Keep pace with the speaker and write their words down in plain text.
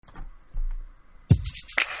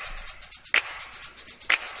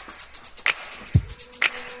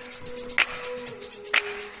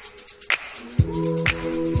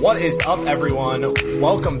What is up, everyone?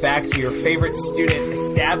 Welcome back to your favorite student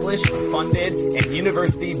established, funded, and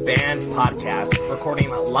university band podcast, recording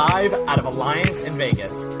live out of Alliance in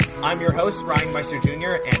Vegas. I'm your host, Ryan Meister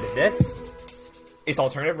Jr., and this is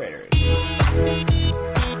Alternative Raiders.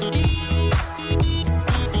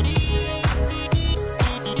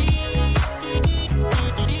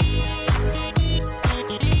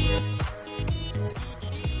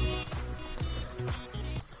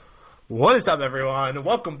 What is up, everyone?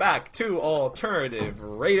 Welcome back to Alternative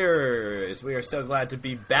Raiders. We are so glad to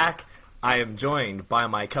be back. I am joined by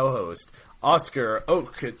my co-host, Oscar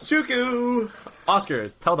Okachuku. Oscar,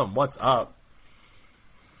 tell them what's up.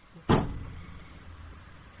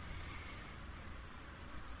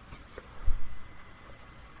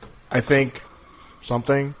 I think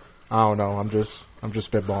something. I don't know. I'm just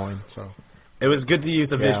spitballing. So it was good to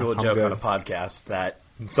use a visual joke good on a podcast that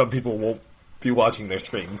some people won't be watching their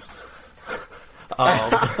screens.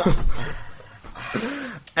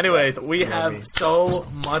 Anyways, we have so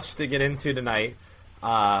much to get into tonight.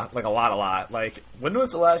 Like a lot. Like, when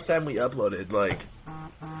was the last time we uploaded? Like,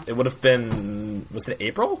 it would have been, was it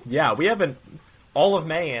April? Yeah, we haven't, all of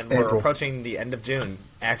May, and we're approaching the end of June.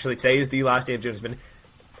 Actually, today is the last day of June. It's been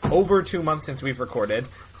over 2 months since we've recorded.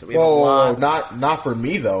 So we have a lot. Not for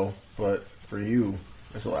me, though, but for you,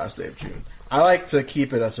 it's the last day of June. I like to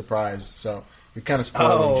keep it a surprise, so you're kind of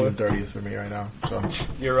spoiling June 30th for me right now. So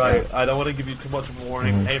you're right. Yeah. I don't want to give you too much of a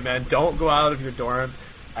warning. Mm-hmm. Hey, man, don't go out of your dorm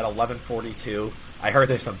at 11:42. I heard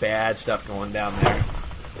there's some bad stuff going down there.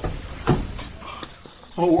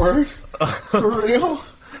 Oh, word? For real?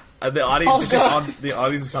 The audience is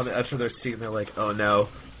on the edge of their seat, and they're like, "Oh no,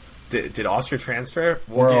 did Oscar transfer?"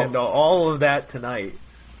 We'll get into all of that tonight,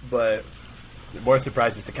 but more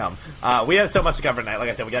surprises to come. We have so much to cover tonight. Like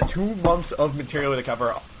I said, we got 2 months of material to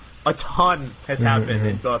cover. A ton has happened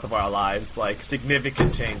in both of our lives, like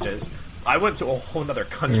significant changes. I went to a whole other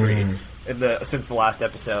country since the last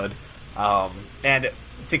episode, and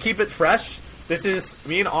to keep it fresh, this is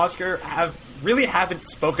me and Oscar haven't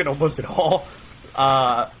spoken almost at all.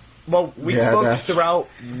 We spoke throughout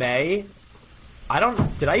May.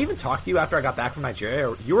 Did I even talk to you after I got back from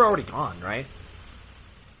Nigeria? You were already gone, right?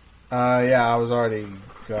 Yeah, I was already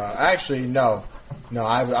gone. Actually, no,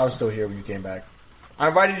 I was still here when you came back. I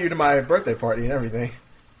invited you to my birthday party and everything.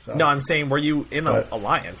 So. No, I'm saying, were you in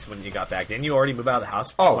Alliance when you got back? Didn't you already move out of the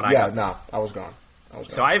house? Oh, no, I was gone.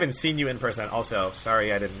 So I haven't seen you in person. Also,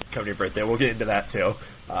 sorry I didn't come to your birthday. We'll get into that, too.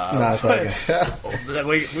 No, it's okay.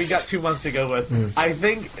 we got 2 months to go with. I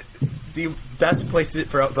think the best place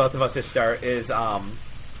for both of us to start is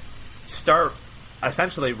start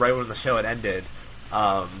essentially right when the show had ended.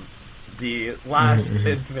 The last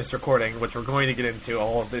infamous recording, which we're going to get into,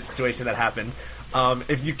 all of this situation that happened.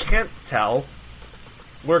 If you can't tell,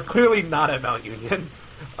 we're clearly not at Mount Union.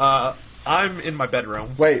 I'm in my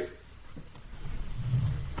bedroom. Wait.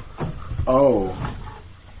 Oh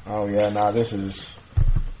yeah, no, this is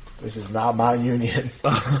not Mount Union.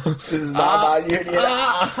 This is not Mount Union.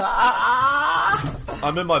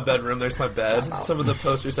 I'm in my bedroom. There's my bed. Some of the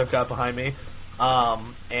posters I've got behind me.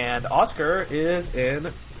 And Oscar is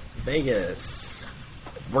in Vegas.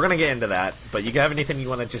 We're gonna get into that, but you have anything you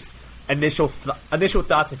want to just initial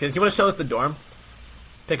thoughts and feelings? You want to show us the dorm?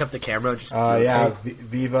 Pick up the camera. Just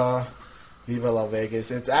Viva La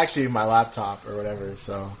Vegas. It's actually my laptop or whatever.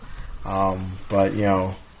 So, but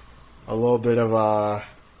a little bit of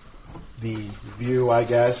the view, I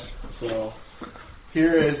guess. So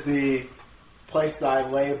here is the place that I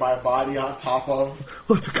lay my body on top of.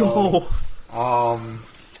 Let's go.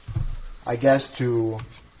 I guess to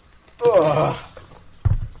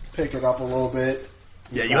pick it up a little bit.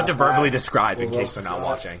 Yeah, you have to verbally describe in case they're not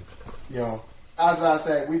watching. I was about to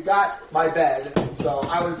say, we've got my bed. So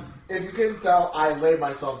if you couldn't tell, I laid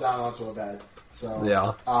myself down onto a bed. So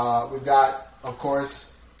yeah, we've got, of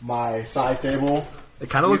course, my side table. It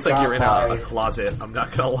kind of looks like you're in a closet. I'm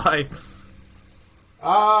not gonna lie.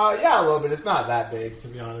 Yeah, a little bit. It's not that big, to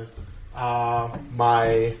be honest.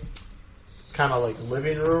 My kind of like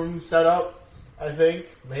living room setup, I think,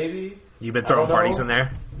 maybe. You've been throwing parties in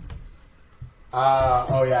there?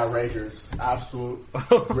 Oh yeah, Ragers. Absolute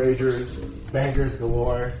Ragers. Bangers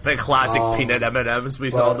galore. The classic peanut M&Ms, we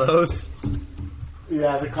saw those.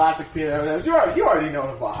 Yeah, the classic peanut M&Ms. You already know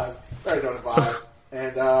the vibe.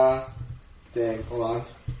 And, dang, hold on.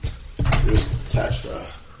 Just attached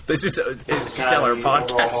This is a stellar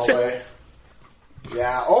podcast.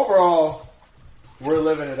 Yeah, overall, we're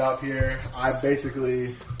living it up here. I'm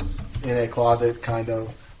basically in a closet, kind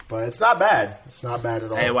of. But it's not bad. It's not bad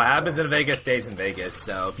at all. Hey, what happens in Vegas stays in Vegas.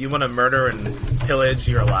 So if you want to murder and pillage,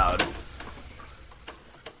 you're allowed.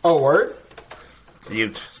 Oh, word?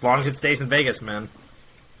 As long as it stays in Vegas, man.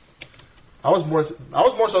 I was more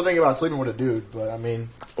so thinking about sleeping with a dude, but I mean,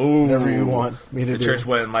 whatever you want me to do. The church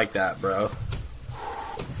wouldn't like that, bro.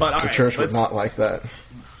 But the church would not like that.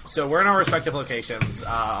 So we're in our respective locations.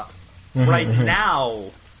 Right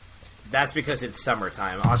now, that's because it's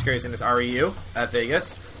summertime. Oscar is in his REU at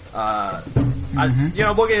Vegas.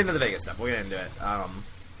 We'll get into the Vegas stuff. We'll get into it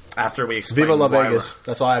after we explain. Viva La Vegas.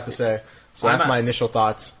 That's all I have to say. So that's my initial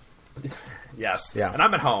thoughts. Yes. Yeah. And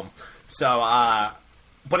I'm at home. So,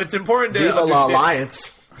 but it's important to Viva La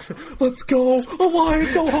Alliance. Let's go,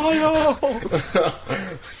 Alliance, Ohio!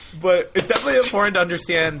 But it's definitely important to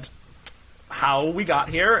understand how we got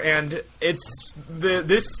here, and it's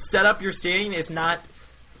this setup you're seeing is not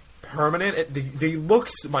permanent. The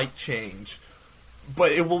looks might change,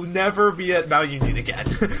 but it will never be at Mount Union again.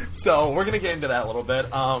 So we're going to get into that a little bit.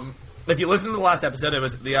 If you listen to the last episode, it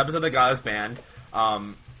was the episode that got us banned.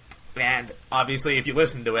 And obviously, if you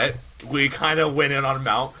listen to it, we kind of went in on a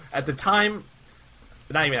Mount. At the time,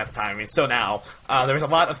 not even at the time, I mean, still now, there was a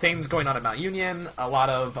lot of things going on at Mount Union, a lot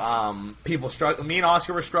of people struggling. Me and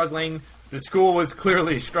Oscar were struggling. The school was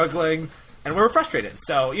clearly struggling, and we were frustrated.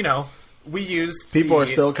 So, we used... People are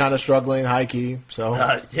still kind of struggling, high-key, so...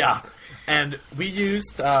 yeah. And we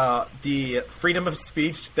used the freedom of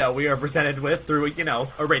speech that we are presented with through,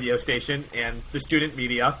 a radio station and the student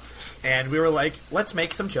media. And we were like, let's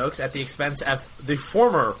make some jokes at the expense of the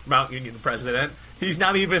former Mount Union president. He's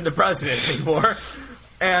not even the president anymore.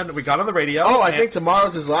 And we got on the radio. Oh, I think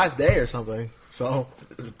tomorrow's his last day or something. So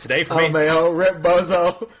today for me. Oh, rip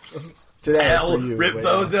Bozo. Today for you. Rip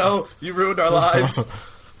Bozo. You ruined our lives.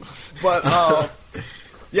 But,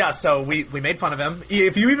 yeah, so we made fun of him.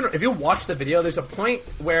 If you watch the video, there's a point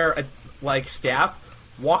where, staff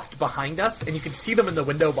walked behind us, and you can see them in the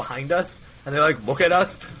window behind us, and they, look at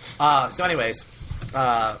us. So anyways,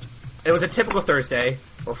 it was a typical Thursday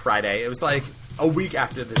or Friday. It was, a week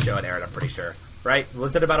after the show had aired, I'm pretty sure. Right?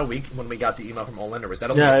 Was it about a week when we got the email from Olin, or was that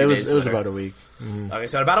a few days it was about a week. Mm-hmm. Okay,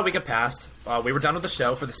 so about a week had passed. We were done with the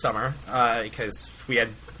show for the summer, because we had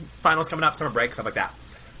finals coming up, summer break, stuff like that.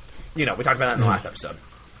 We talked about that in the last episode.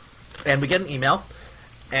 And we get an email,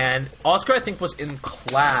 and Oscar, I think, was in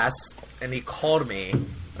class, and he called me,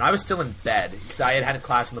 and I was still in bed, because I had a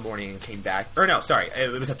class in the morning and came back. Or no, sorry, it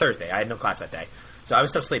was a Thursday. I had no class that day. So I was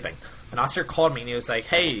still sleeping. And Oscar called me, and he was like,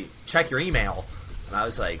 hey, check your email. And I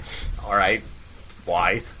was like, all right,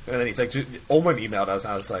 why? And then he's like, Olin emailed us.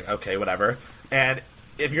 And I was like, okay, whatever. And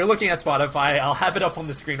if you're looking at Spotify, I'll have it up on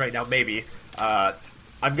the screen right now, maybe.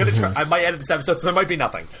 I'm going to try. I might edit this episode, so there might be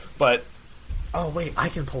nothing. But... oh, wait, I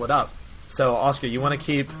can pull it up. So, Oscar, you want to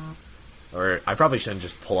keep... or I probably shouldn't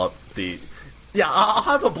just pull up the... yeah, I'll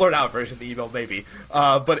have a blurred out version of the email, maybe.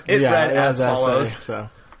 But it read as follows.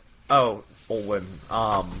 Oh, Olin.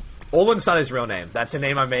 Olin's not his real name. That's a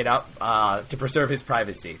name I made up to preserve his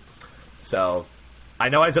privacy. So, I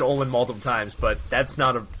know I said Olin multiple times, but that's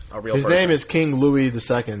not a real person. His name is King Louis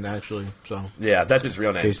II, actually. So yeah, that's his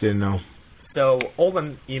real name. In case you didn't know. So,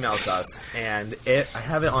 Olin emails us, and I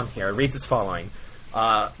have it on here. It reads as following.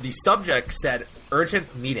 The subject said,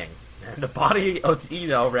 urgent meeting. And the body of the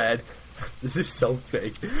email read, this is so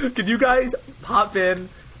fake. Can you guys pop in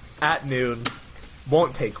at noon?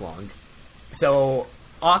 Won't take long. So,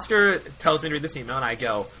 Oscar tells me to read this email, and I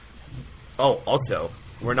go, oh, also,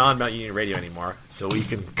 we're not on Mount Union Radio anymore, so we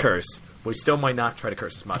can curse. We still might not try to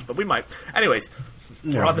curse as much, but we might. Anyways,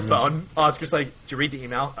 we're on the phone. Oscar's like, did you read the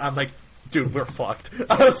email? I'm like, dude, we're fucked.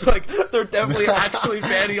 I was like, they're definitely actually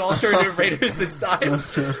banning alternative Raiders this time.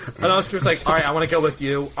 And Oscar was like, all right, I want to go with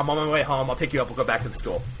you. I'm on my way home. I'll pick you up. We'll go back to the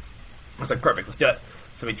school. I was like, perfect, let's do it.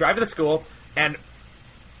 So we drive to the school, and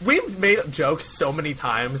we've made jokes so many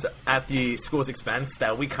times at the school's expense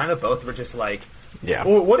that we kind of both were just like, yeah.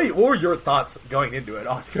 What were your thoughts going into it,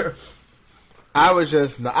 Oscar? I was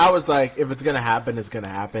like, if it's going to happen, it's going to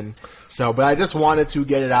happen. So, but I just wanted to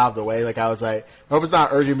get it out of the way. I was like, I hope it's not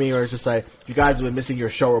urging me, or it's just like, you guys have been missing your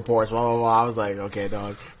show reports, blah, blah, blah. I was like, okay,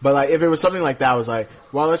 dog. But, if it was something like that, I was like,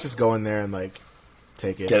 well, let's just go in there and,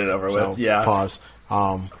 take it. Get it over with, yeah. Pause.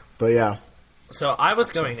 But, yeah. So, I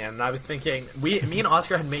was going in, and I was thinking, me and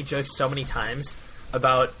Oscar had made jokes so many times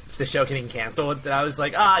about the show getting canceled that I was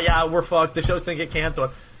like, yeah, we're fucked. The show's going to get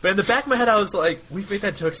canceled. But in the back of my head, I was like, we've made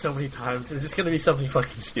that joke so many times. Is this going to be something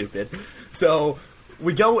fucking stupid? So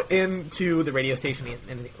we go into the radio station,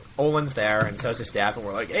 and Olin's there, and so is his staff, and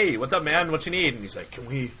we're like, hey, what's up, man? What you need? And he's like, can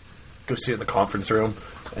we go sit in the conference room?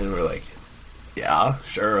 And we're like, yeah,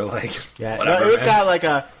 sure. Yeah, whatever. it was kind of like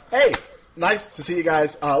a, hey, nice to see you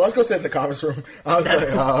guys. Let's go sit in the conference room. I was like,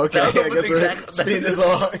 oh, okay. I guess we're speeding this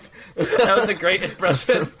along. That was a great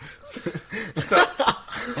impression.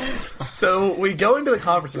 So we go into the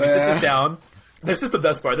conference room. He sits us down. This is the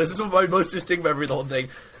best part. This is my most distinct memory of the whole thing.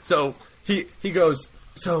 So he goes,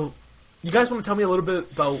 so you guys want to tell me a little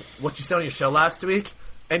bit about what you said on your show last week?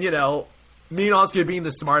 And, me and Oscar being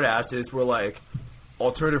the smartasses were like,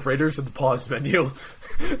 alternative raters with the pause menu.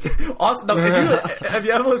 Awesome. No, if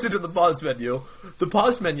you ever listened to the pause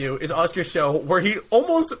menu is Oscar's show where he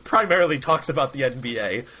almost primarily talks about the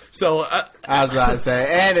NBA. So as I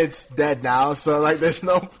say, and it's dead now. So like, there's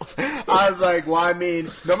no. I was like, well, I mean,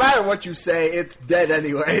 no matter what you say, it's dead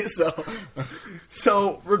anyway.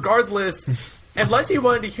 So regardless. Unless he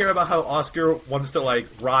wanted to hear about how Oscar wants to like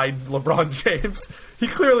ride LeBron James, he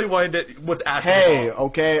clearly was asking. Hey,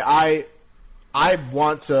 okay, I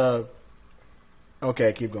want to.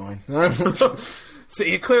 Okay, keep going. So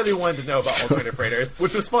he clearly wanted to know about alternative raters,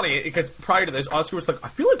 which was funny because prior to this, Oscar was like, I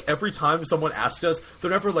feel like every time someone asks us, they're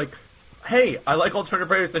never like, hey, I like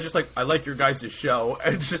alternative raters. They're just like, I like your guys' show,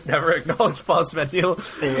 and just never acknowledge pause menu.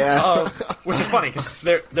 Yeah. Which is funny because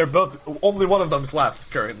they're both, only one of them's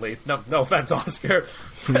left currently. No offense, Oscar.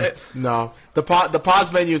 No. The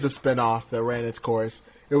pause menu is a spinoff that ran its course.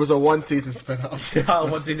 It was a one-season spinoff. Yeah,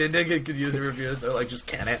 one season. It did get good user reviews. They're like, just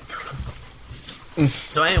can it.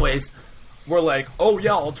 So anyways, we're like, oh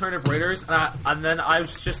yeah, alternative raters. And then I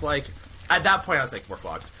was just like, at that point I was like, we're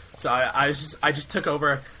fucked. So I just took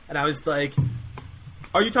over and I was like,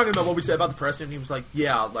 are you talking about what we said about the president? And he was like,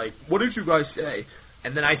 yeah, like, what did you guys say?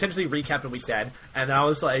 And then I essentially recapped what we said. And then I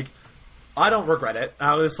was like, I don't regret it.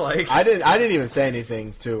 I was like, I didn't even say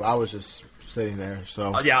anything too. I was just sitting there.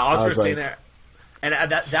 So yeah, Oscar was sitting there. And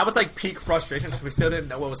that was like peak frustration because we still didn't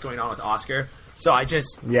know what was going on with Oscar. So I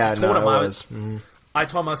just told him I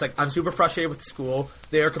told him, I was like, I'm super frustrated with the school.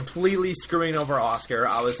 They are completely screwing over Oscar.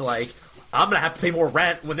 I was like, I'm going to have to pay more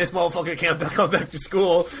rent when this motherfucker can't come back to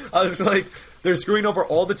school. I was like, they're screwing over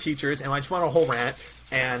all the teachers, and I just want a whole rant.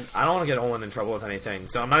 And I don't want to get Olin in trouble with anything,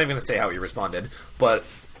 so I'm not even going to say how he responded. But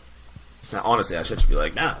honestly, I should just be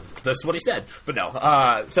like, nah, this is what he said. But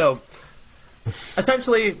no. So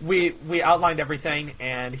essentially, we outlined everything,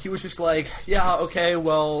 and he was just like, yeah, okay,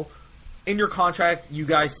 well, in your contract, you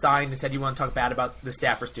guys signed and said you want to talk bad about the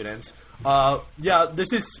staff or students. Yeah,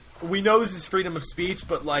 we know this is freedom of speech,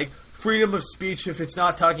 but like, freedom of speech if it's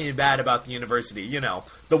not talking bad about the university.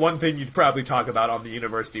 The one thing you'd probably talk about on the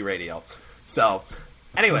university radio. So,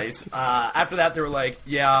 anyways, after that, they were like,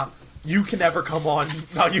 yeah, you can never come on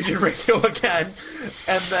non-union radio again.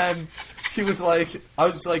 And then he was like, I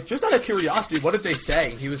was like, just out of curiosity, what did they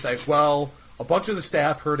say? He was like, well, a bunch of the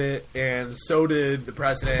staff heard it, and so did the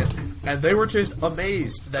president, and they were just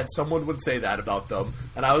amazed that someone would say that about them.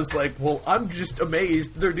 And I was like, well, I'm just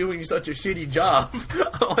amazed they're doing such a shitty job.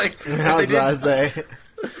 Like, I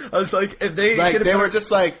was like, if they like, they were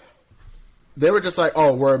just like,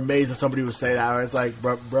 oh, we're amazed that somebody would say that. I was like,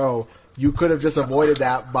 bro, you could have just avoided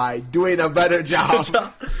that by doing a better job.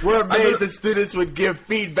 We're amazed that students would give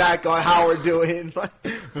feedback on how we're doing.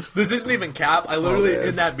 This isn't even cap. I literally,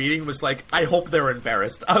 in that meeting, was like, I hope they're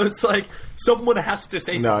embarrassed. I was like, someone has to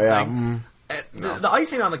say something. Yeah. The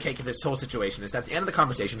icing on the cake of this whole situation is at the end of the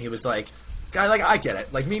conversation, he was like, guy, like, I get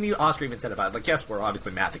it. Like, me and you, Oscar even said about it. Like, yes, we're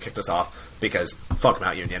obviously mad that kicked us off because fuck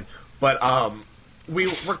Mount Union. But we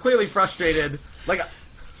were clearly frustrated. Like,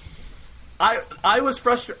 I was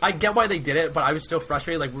frustrated. I get why they did it, but I was still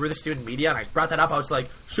frustrated. Like, we were the student media, and I brought that up. I was like,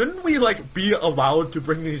 shouldn't we, like, be allowed to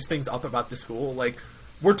bring these things up about the school? Like,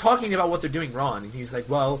 we're talking about what they're doing wrong. And he's like,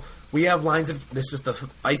 well, we have lines of... This was the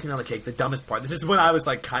icing on the cake, the dumbest part. This is when I was,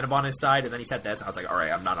 like, kind of on his side, and then he said this, and I was like, all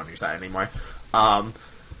right, I'm not on your side anymore.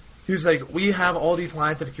 He was like, we have all these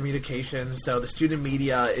lines of communication, so the student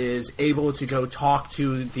media is able to go talk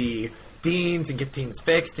to the deans and get things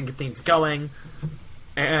fixed and get things going.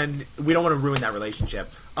 And we don't want to ruin that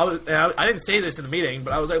relationship. I didn't say this in the meeting,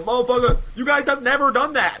 but I was like, motherfucker, you guys have never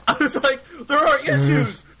done that. I was like, there are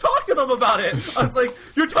issues. Talk to them about it. I was like,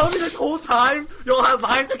 you're telling me this whole time you'll have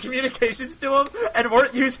lines of communications to them and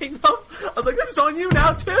weren't using them? I was like, this is on you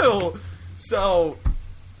now, too. So,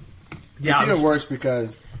 yeah. It's even worse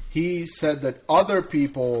because he said that other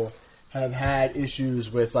people have had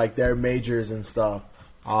issues with, like, their majors and stuff.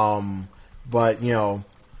 But,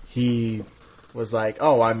 he was like,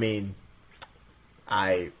 oh, I mean,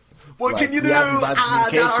 what can you do? Not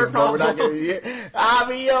our problem.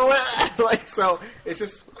 Like, so it's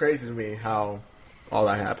just crazy to me how all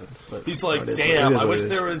that happened. But, he's like, damn, I wish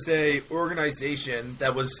there was a organization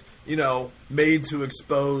that was, made to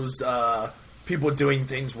expose people doing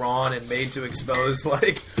things wrong and made to expose,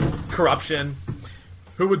 like, corruption.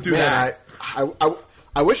 Who would do that?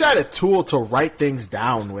 I wish I had a tool to write things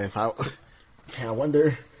down with. I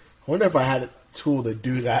wonder if I had a tool to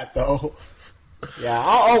do that though. Yeah.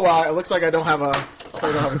 Oh well, it looks like I don't have a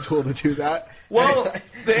tool to do that. Well,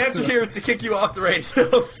 the answer here is to kick you off the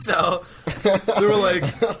radio. So they were like,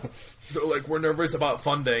 we're nervous about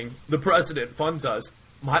funding. The president funds us.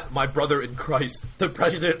 My brother in Christ, the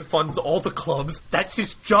president funds all the clubs. That's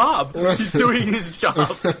his job. He's doing his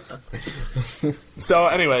job. So,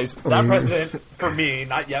 anyways, that president, for me,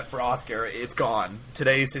 not yet for Oscar, is gone.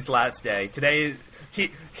 Today's his last day. Today,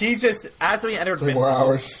 he just, as we entered midnight. 4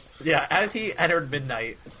 hours. Yeah, as he entered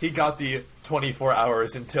midnight, he got the 24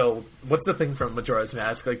 hours until, what's the thing from Majora's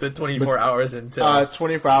Mask? Like the 24 hours until...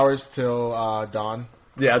 24 hours till dawn.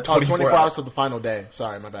 Yeah, 24 hours till the final day.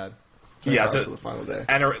 Sorry, my bad. Yeah, so the final day.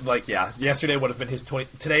 And yesterday would have been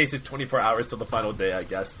today's his 24 hours till the final day, I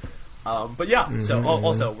guess. But yeah, so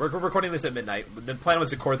also we're recording this at midnight. The plan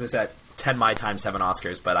was to record this at 10 my time, 7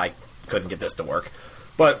 Oscars, but I couldn't get this to work.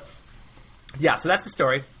 But yeah, so that's the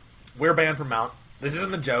story. We're banned from Mount. This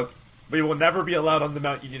isn't a joke. We will never be allowed on the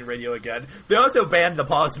Mount Union radio again. They also banned the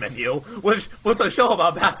pause menu, which was a show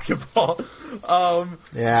about basketball.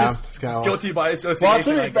 Just guilty by association. Well,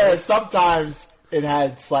 to be fair, sometimes it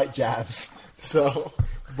had slight jabs. So,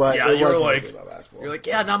 but yeah, it you're was like,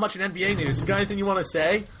 yeah, not much in NBA news. You got anything you want to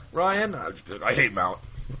say, Ryan? I would just be like, I hate Mount.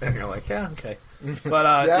 And you're like, yeah, okay.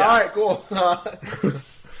 But yeah, all right, cool.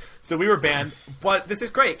 So we were banned, but this is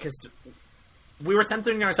great because we were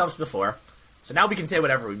censoring ourselves before. So now we can say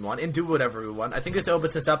whatever we want and do whatever we want. I think this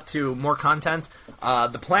opens us up to more content.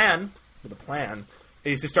 The plan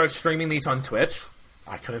is to start streaming these on Twitch.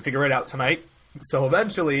 I couldn't figure it out tonight. So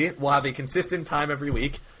eventually, we'll have a consistent time every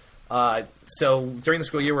week. So during the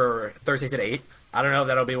school year, we're Thursdays at 8. I don't know if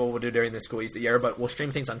that'll be what we'll do during the school year, but we'll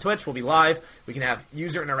stream things on Twitch. We'll be live. We can have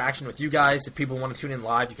user interaction with you guys. If people want to tune in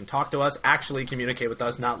live, you can talk to us, actually communicate with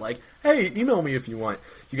us, not like, hey, email me if you want.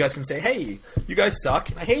 You guys can say, hey, you guys suck,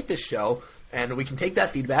 and I hate this show, and we can take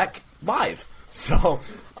that feedback live. So,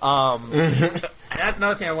 and that's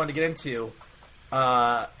another thing I wanted to get into.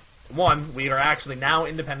 One, we are actually now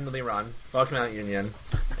independently run. Fuck Mount Union.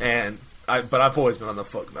 But I've always been on the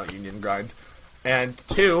fuck Mount Union grind. And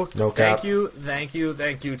two, thank you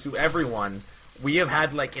to everyone. We have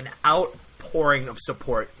had like an outpouring of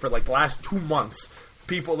support for like the last 2 months.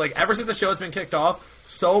 People, like, ever since the show has been kicked off,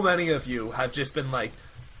 so many of you have just been like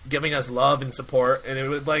giving us love and support, and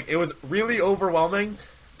it was really overwhelming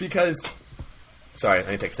because. Sorry, I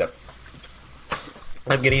need to take a sip.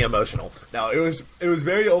 I'm getting emotional. No, it was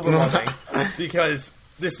very overwhelming because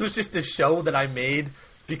this was just a show that I made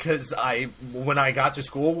because when I got to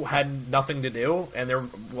school, had nothing to do, and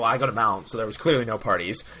I go to Mount, so there was clearly no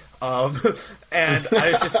parties. And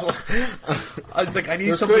I was just, I was like, I need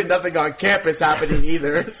There's something. There's nothing on campus happening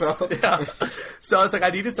either. So yeah, so I was like, I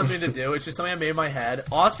needed something to do. It's just something I made in my head.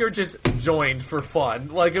 Oscar just joined for fun.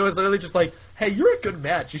 Like, it was literally just like, hey, you're a good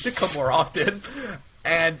match. You should come more often.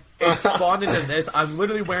 And it spawned into this. I'm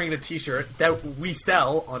literally wearing a T-shirt that we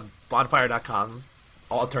sell on bonfire.com,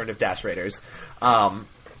 alternative-raiders.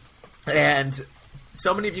 And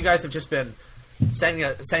so many of you guys have just been sending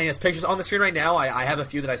us pictures on the screen right now. I have a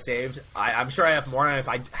few that I saved. I'm sure I have more, and if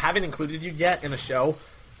I haven't included you yet in the show,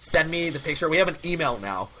 send me the picture. We have an email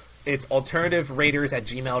now. It's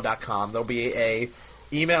alternativeraiders@gmail.com. There'll be a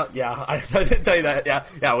email. Yeah, I didn't tell you that.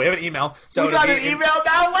 Yeah, we have an email. So we got an email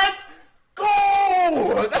now. Let's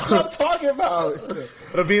go! That's what I'm talking about.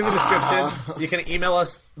 It'll be in the description. You can email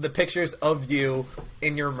us the pictures of you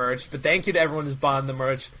in your merch. But thank you to everyone who's bought the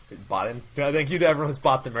merch. Thank you to everyone who's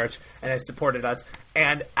bought the merch and has supported us.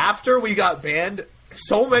 And after we got banned,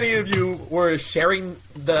 so many of you were sharing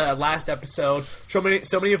the last episode. So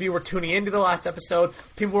many of you were tuning into the last episode.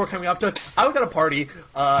 People were coming up to us. I was at a party.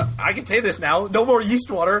 I can say this now. No more yeast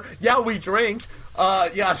water. Yeah, we drink. So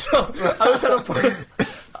I was at a party.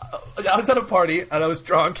 I was at a party and I was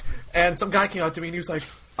drunk, and some guy came up to me and he was like,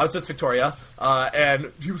 I was with Victoria,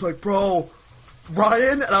 and he was like, bro,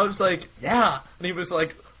 Ryan? And I was like, yeah. And he was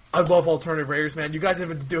like, I love Alternative Raiders, man. You guys have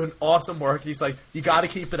been doing awesome work. He's like, you got to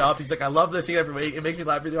keep it up. He's like, I love listening every week. It makes me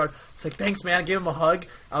laugh really hard. It's like, thanks, man. I gave him a hug.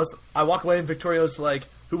 I walk away and Victoria was like,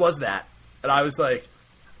 who was that? And I was like,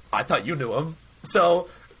 I thought you knew him. So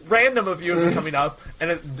random of you have been coming up,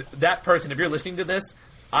 and that person, if you're listening to this,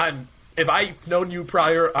 if I've known you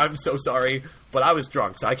prior, I'm so sorry, but I was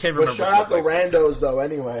drunk, so I can't remember. But shout out the randos, though,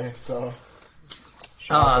 anyway, so.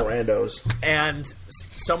 Shout out the randos. And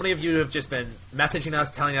so many of you have just been messaging us,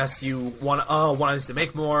 telling us you want us to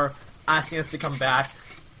make more, asking us to come back,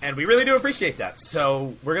 and we really do appreciate that.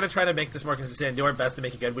 So we're going to try to make this more consistent and do our best to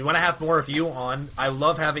make it good. We want to have more of you on. I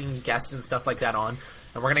love having guests and stuff like that on.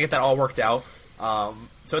 and we're going to get that all worked out.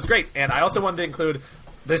 So it's great. And I also wanted to include,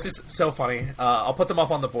 this is so funny, I'll put them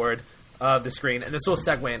up on the board, the screen, and this will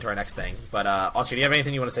segue into our next thing. But Oscar, do you have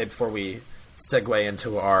anything you want to say before we segue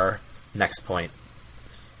into our next point?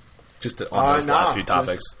 Just on those last few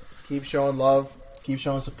topics. Keep showing love, keep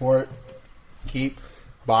showing support, keep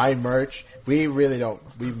buying merch. We really don't.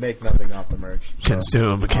 We make nothing off the merch.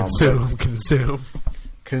 So,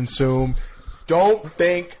 consume. Don't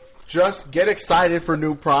think. Just get excited for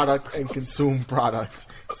new product and consume products.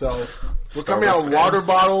 So we're coming out with water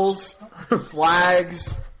bottles,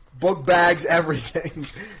 flags, book bags, everything.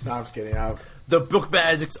 No, I'm just kidding. The book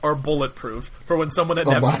bags are bulletproof for when someone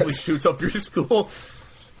inevitably shoots up your school.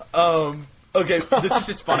 Okay, this is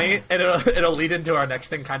just funny, and it'll lead into our next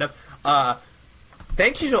thing, kind of.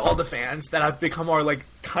 Thank you to all the fans that have become our, like,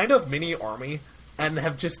 kind of mini army and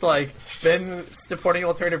have just, like, been supporting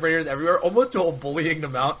alternative raiders everywhere, almost to a bullying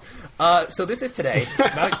them out. So this is today.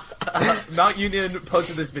 Mount Union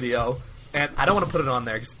posted this video, and I don't want to put it on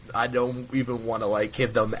there because I don't even want to, like,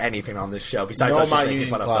 give them anything on this show besides us just making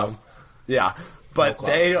fun of them. Yeah, but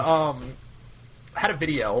they had a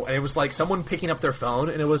video, and it was, like, someone picking up their phone,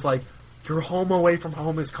 and it was, like, your home away from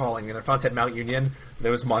home is calling, and their phone said Mount Union, and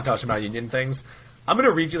there was a montage of Mount Union things. I'm going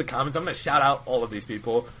to read you the comments. I'm going to shout out all of these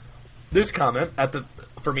people. This comment,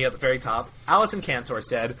 for me at the very top, Allison Cantor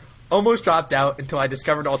said, almost dropped out until I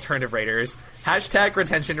discovered alternative raiders. Hashtag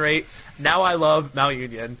retention rate. Now I love Mount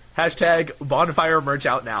Union. Hashtag bonfire merch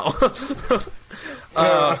out now.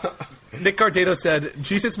 Nick Cardado said,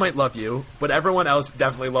 Jesus might love you, but everyone else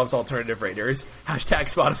definitely loves alternative raiders.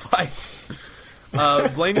 Hashtag Spotify.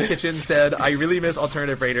 Blaine Kitchen said, I really miss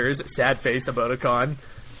alternative raiders. Sad face emoticon.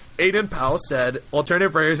 Aiden Powell said,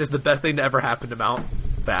 alternative raiders is the best thing to ever happen to Mount.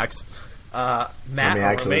 Facts. Matt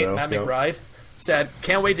McBride said,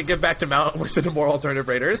 can't wait to give back to Mount and listen to more alternative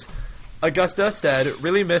raiders. Augusta said,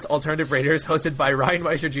 really miss alternative raiders hosted by Ryan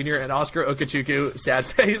Meister Jr. and Oscar Okachukwu. Sad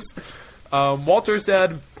face. Walter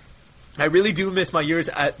said, I really do miss my years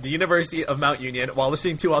at the University of Mount Union while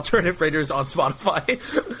listening to alternative raiders on Spotify.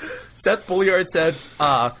 Seth Bulliard said,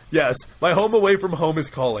 yes, my home away from home is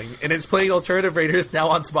calling, and it's playing alternative raiders now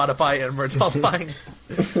on Spotify and merch online.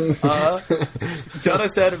 Jonah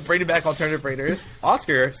said, bringing back alternative raiders.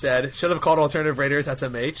 Oscar said, should have called alternative raiders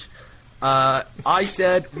SMH. I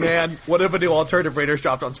said, man, what if a new alternative raiders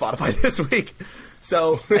dropped on Spotify this week?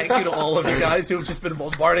 So thank you to all of you guys who have just been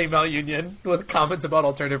bombarding Mount Union with comments about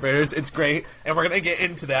alternative raiders. It's great, and we're going to get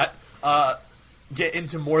into that, get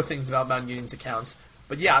into more things about Mount Union's accounts.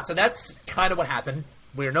 But yeah, so that's kind of what happened.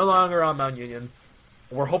 We're no longer on Mount Union.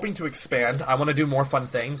 We're hoping to expand. I want to do more fun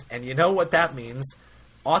things, and you know what that means.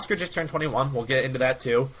 Oscar just turned 21. We'll get into that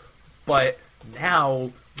too. But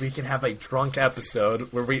now we can have a drunk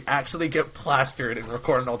episode where we actually get plastered and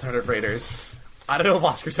record an alternative raiders. I don't know if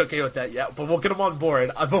Oscar's okay with that yet, but we'll get him on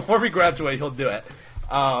board. Before we graduate, he'll do it.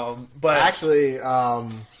 But actually,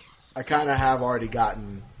 I kind of have already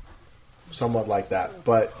gotten somewhat like that.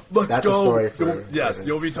 But that's a story for... Yes,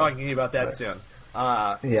 you'll be talking about that soon.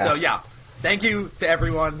 So, yeah. Thank you to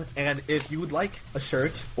everyone. And if you would like a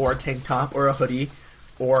shirt or a tank top or a hoodie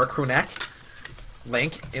or a crew neck,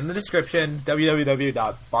 link in the description,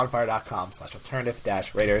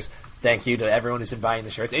 www.bonfire.com/alternative-raiders. Thank you to everyone who's been buying the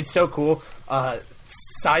shirts. It's so cool.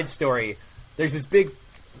 Side story. There's this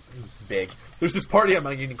there's this party at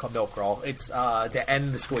Mount Union called Milk Crawl. It's to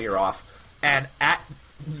end the school year off. And at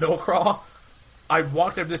Milk Crawl, I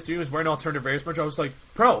walked up to this dude who was wearing alternative raiders merch. I was like,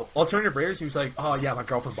 bro, alternative raiders? He was like, oh yeah, my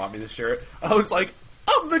girlfriend bought me this shirt. I was like,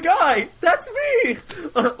 I'm the guy. That's me.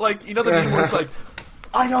 Like, you know the meme where it's like,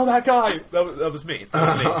 I know that guy. That was me.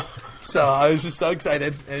 So I was just so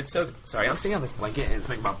excited. And it's so... Sorry, I'm sitting on this blanket and it's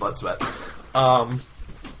making my butt sweat. So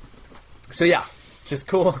yeah, just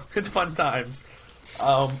cool and fun times.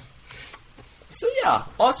 So yeah,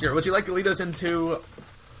 Oscar, would you like to lead us into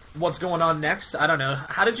what's going on next? I don't know.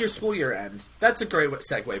 How did your school year end? That's a great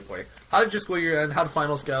segue point. How did your school year end? How did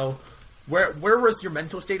finals go? Where was your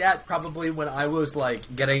mental state at? Probably when I was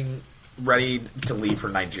like getting ready to leave for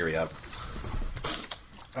Nigeria.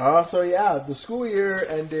 So yeah, the school year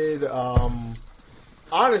ended,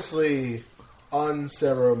 honestly,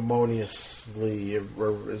 unceremoniously.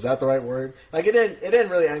 Is that the right word? Like it didn't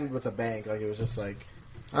really end with a bang. Like it was just like,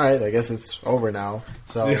 all right, I guess it's over now.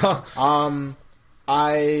 So, yeah.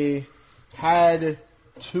 I had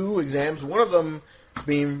 2 exams. One of them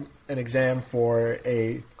being an exam for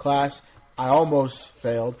a class I almost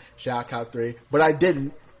failed, Cat 3, but I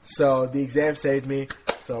didn't. So the exam saved me.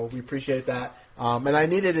 So we appreciate that. And I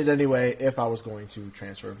needed it anyway if I was going to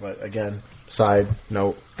transfer. But again, side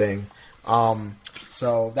note thing.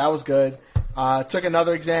 So that was good. Took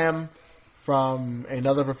another exam from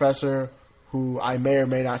another professor who I may or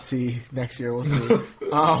may not see next year. We'll see.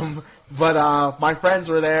 But my friends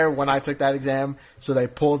were there when I took that exam, so they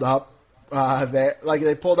pulled up.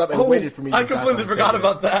 They pulled up and waited for me. I completely forgot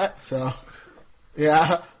about that. So,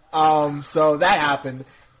 yeah. So that happened,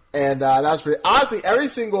 and that was pretty. Honestly, every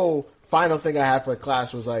single final thing I had for a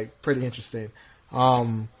class was like pretty interesting.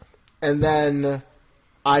 And then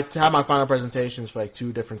I had my final presentations for like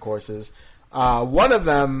 2 different courses. One of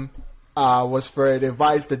them was for a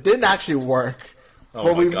device that didn't actually work,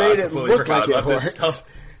 but we made it look like it worked.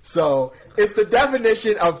 So it's the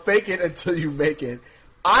definition of fake it until you make it.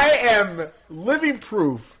 I am living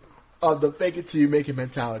proof of the fake it till you make it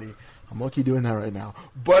mentality. I'm low-key doing that right now.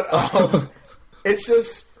 But it's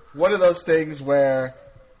just one of those things where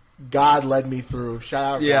God led me through.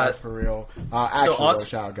 Shout out God for real.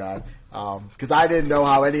 Shout out God. Because I didn't know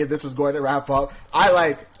how any of this was going to wrap up.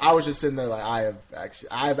 I was just sitting there like,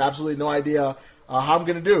 I have absolutely no idea how I'm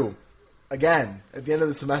going to do. Again, at the end of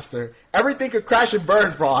the semester, everything could crash and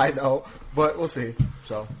burn for all I know, but we'll see.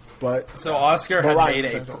 So Oscar had made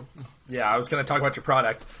a... Yeah, I was going to talk about your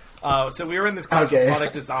product. So we were in this class for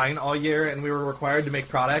product design all year, and we were required to make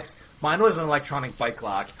products. Mine was an electronic bike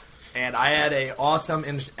lock, and I had an awesome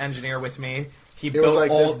engineer with me. It was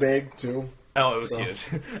like this big, too. Oh, it was huge.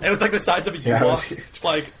 It was like the size of a U-lock.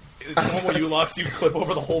 Like, normal U-locks, you clip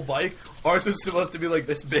over the whole bike. Ours was supposed to be like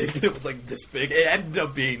this big. It was like this big. It ended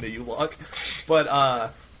up being the U-lock.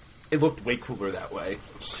 But it looked way cooler that way.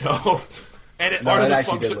 So, and it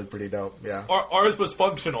actually did look pretty dope, yeah. Ours was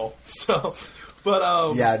functional. So,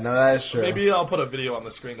 but... yeah, no, that is true. Maybe I'll put a video on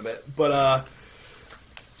the screen a bit. But,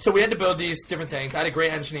 so we had to build these different things. I had a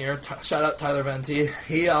great engineer. Shout out Tyler Venti.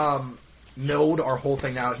 He, node our whole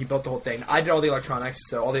thing out. He built the whole thing. I did all the electronics,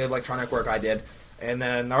 so all the electronic work I did. And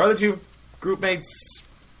then our other 2 group mates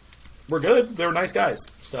were good. They were nice guys.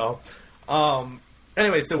 So,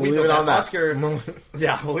 anyway, so we built that. Oscar...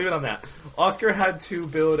 yeah, we'll leave it on that. Oscar had to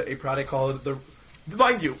build a product called the...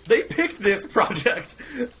 Mind you, they picked this project.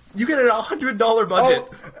 You get a $100 budget.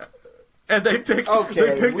 And they picked a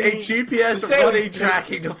GPS running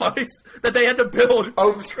tracking device that they had to build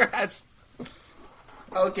from scratch.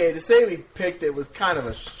 Okay, to say we picked it was kind of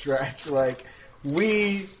a stretch. Like,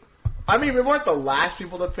 we weren't the last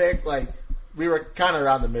people to pick. Like, we were kind of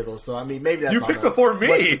around the middle. So, I mean, maybe that's you picked before me.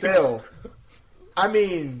 But still, I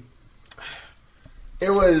mean, it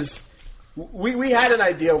was... We had an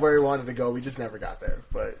idea where we wanted to go. We just never got there.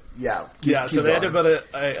 But, yeah. So they had to build a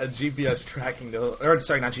GPS tracking... Or,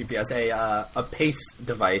 sorry, not GPS. A pace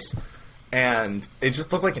device. And it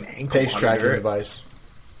just looked like an ankle pace tracking device.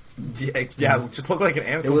 Yeah, it just looked like an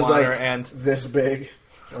ankle monitor, like and this big,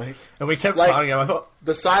 and we kept calling him. I thought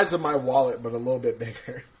the size of my wallet, but a little bit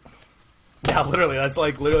bigger. Yeah, literally, that's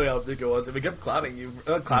like literally how big it was. And we kept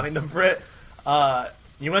clowning them for it.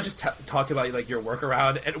 You want to just talk about like your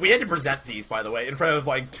workaround, and we had to present these, by the way, in front of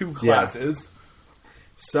like 2 classes.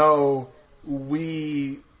 Yeah.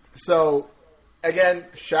 So again,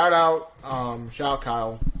 shout out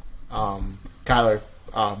Kyle, Kyler.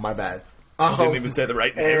 My bad. I didn't even say the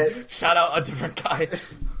right name. Shout out a different guy.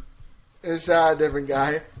 Shout out a different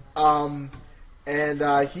guy.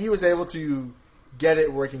 And he was able to get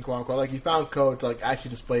it working, quote unquote. Like, he found code to like actually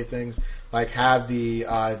display things, like have the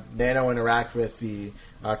nano interact with the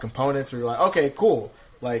components. We were like, okay, cool.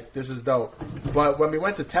 Like, this is dope. But when we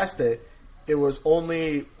went to test it, it was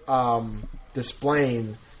only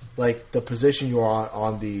displaying like the position you are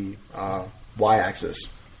on the y-axis.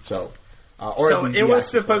 So it was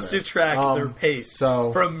supposed to track their pace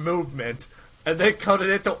from movement, and they coded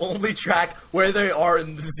it to only track where they are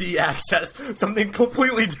in the z-axis, something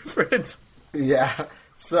completely different. Yeah.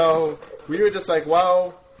 So we were just like,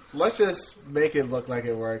 well, let's just make it look like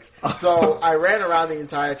it works. So I ran around the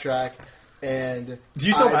entire track, and do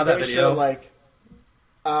you still have that video?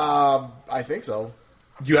 I think so.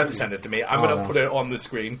 You have to send it to me. I'm gonna put it on the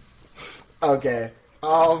screen. Okay.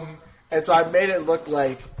 And so I made it look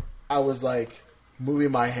like I was like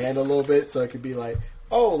moving my hand a little bit, so it could be like,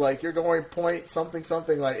 oh, like you're going point something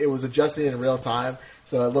something. Like, it was adjusting in real time,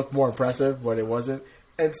 so it looked more impressive, but it wasn't.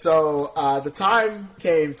 And so the time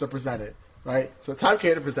came to present it, right? So the time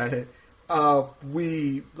came to present it.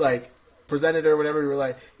 We like presented it or whatever. We were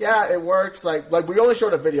like, yeah, it works. Like we only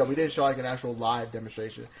showed a video. We didn't show like an actual live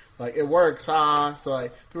demonstration. Like, it works, huh? So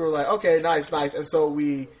like people were like, okay, nice. And so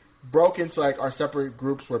we broke into like our separate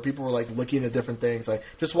groups where people were like looking at different things, like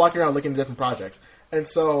just walking around looking at different projects. And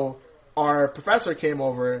so our professor came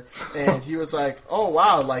over and he was like, oh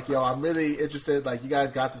wow, like, yo, I'm really interested, like, you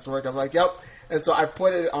guys got this to work. I'm like, yep. And so I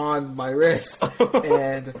put it on my wrist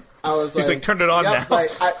and I was like, he's like, turn it on now.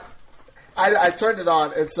 Like, I turned it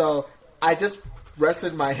on, and so I just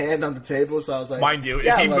rested my hand on the table, so I was like, mind you,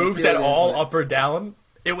 yeah, if he like, moves at all up or down,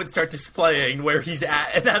 it would start displaying where he's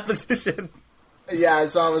at in that position. Yeah,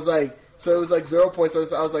 so I was like, so it was like 0 points. So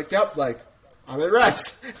I was like, yep, like, I'm at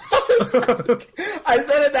rest. I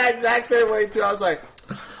said it that exact same way, too. I was like,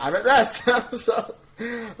 I'm at rest. So,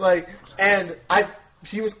 like, and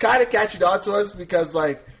he was kind of catching on to us because,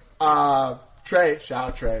 like, Trey, shout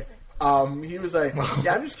out Trey, he was like,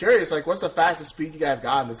 yeah, I'm just curious, like, what's the fastest speed you guys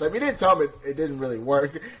got in this? Like, we didn't tell him it didn't really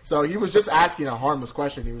work. So he was just asking a harmless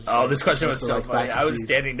question. He was like, this question was so funny. I was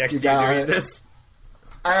standing next to you during this.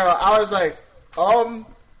 I don't know. I was like,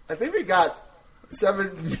 I think we got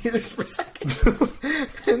 7 meters per second.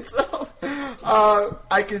 And so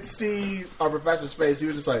I could see our professor's face. He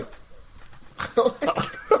was just like,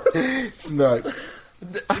 snug.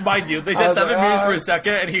 Mind you, they said 7 meters per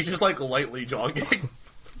second, and he's just like lightly jogging.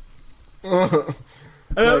 And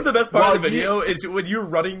that was the best part of the video is when you're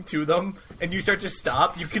running to them and you start to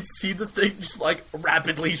stop, you can see the thing just like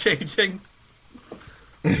rapidly changing.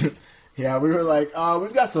 Yeah, we were like,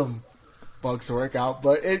 we've got some bugs to work out,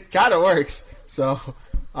 but it kind of works. So,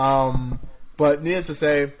 but needless to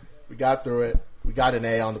say, we got through it. We got an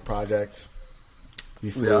A on the project.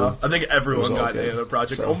 Yeah, I think everyone got an A on the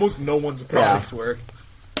project. So, almost no one's projects work.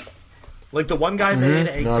 Like the one guy made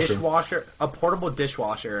a dishwasher, a portable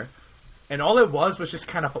dishwasher. And all it was just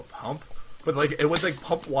kind of a pump, but like it would like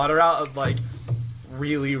pump water out of like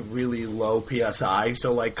really, really low PSI.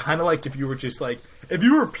 So like kind of like if you were just like if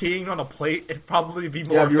you were peeing on a plate, it'd probably be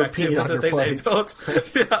more effective than the thing they built.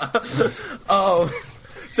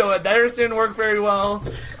 So theirs didn't work very well.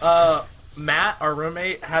 Matt, our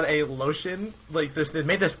roommate, had a lotion like this. They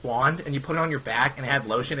made this wand, and you put it on your back, and it had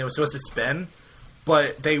lotion. It was supposed to spin,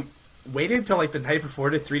 but they waited until like the night before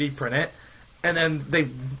to 3D print it. And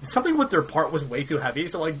then something with their part was way too heavy,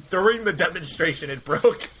 so like during the demonstration it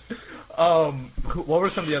broke. What were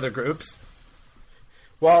some of the other groups?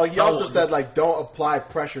 Well, he also said like don't apply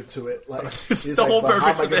pressure to it. Like he's the whole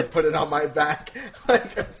purpose how am I of it. Put it on my back.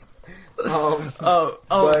 Like, there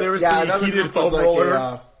was the heated foam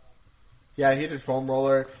roller. Heated foam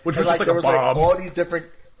roller, which was just like a bomb. Like all these different.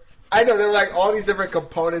 I know there were like all these different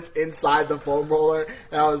components inside the foam roller,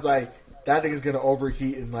 and I was like, that thing is gonna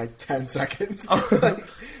overheat in like 10 seconds. Like,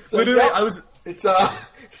 so, literally, I was. It's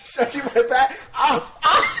stretching my back. I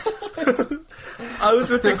was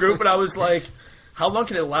with the group and I was like, "How long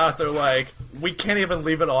can it last?" They're like, "We can't even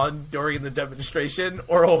leave it on during the demonstration,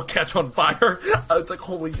 or it'll catch on fire." I was like,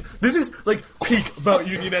 "Holy! This is like peak Mount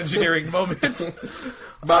Union engineering moments."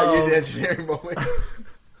 Mount Union engineering moments.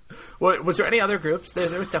 What was there any other groups? There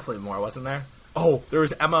was definitely more, wasn't there? Oh, there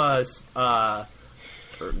was Emma's. Or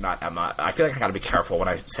not Emma. I feel like I gotta be careful when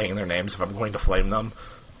I'm saying their names if I'm going to flame them.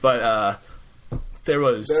 But there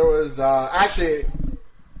was Emma's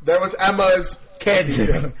candy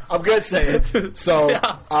thing. I'm gonna say it. So,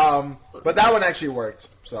 but that one actually worked.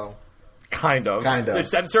 So, kind of. The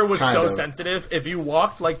sensor was so sensitive. If you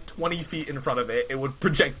walked like 20 feet in front of it, it would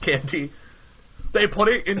project candy. They put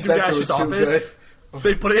it in Dudash's office.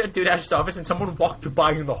 They put it in Dudash's office, and someone walked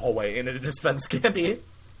by in the hallway, and it dispensed candy.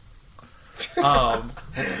 And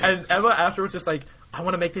Emma afterwards was like, I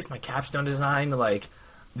want to make this my capstone design, like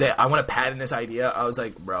I want to patent this idea. I was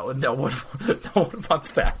like, bro, no one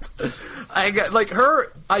wants that. Like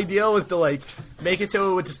her idea was to like make it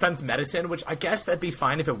so it would dispense medicine, which I guess that'd be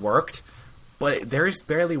fine if it worked, but theirs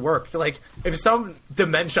barely worked. Like if some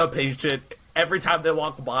dementia patient every time they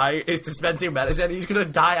walk by is dispensing medicine, he's gonna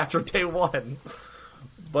die after day one.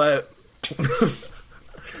 But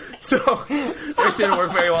so, theirs didn't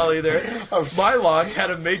work very well either. My lock had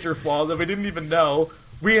a major flaw that we didn't even know.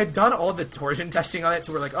 We had done all the torsion testing on it,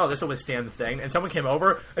 so we're like, oh, this will withstand the thing. And someone came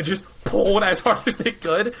over and just pulled as hard as they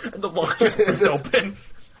could, and the lock just was open.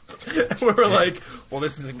 And we were like, well,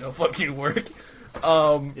 this isn't going to fucking work.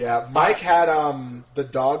 Yeah, Mike had the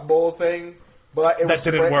dog bowl thing, but it was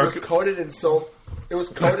coated in so... It was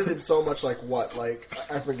coated in so much, like, what? Like,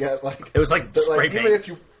 I forget, like... It was like spray paint.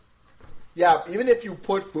 Even if you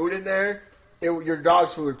put food in there, your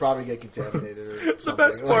dog's food would probably get contaminated or something. The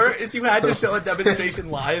best part is you had to show a demonstration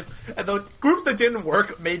live, and the groups that didn't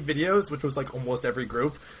work made videos, which was like almost every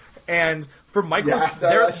group. And for Michael's,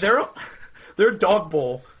 their dog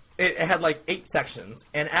bowl, it had like 8 sections,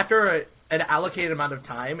 and after an allocated amount of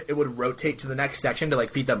time, it would rotate to the next section to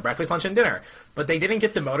like feed them breakfast, lunch, and dinner. But they didn't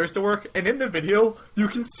get the motors to work, and in the video, you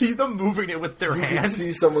can see them moving it with their hands. You can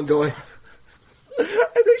see someone going... And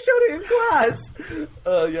they showed it in class.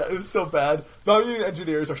 Yeah, it was so bad. Non-union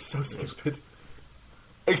engineers are so stupid.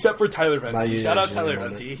 Except for Tyler Venti. Shout out Tyler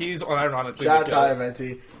Venti. He's ironically Shout out Tyler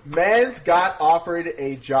Venti. Man's got offered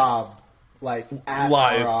a job, like, at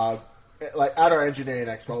live. Our, like at our engineering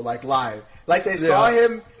expo, like live. Like they saw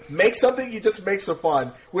him make something he just makes for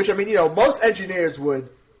fun. Which I mean, most engineers would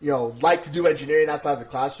like to do engineering outside the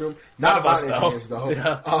classroom. Not about engineers though.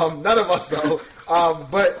 Yeah. None of us though.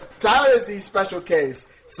 But Tyler is the special case.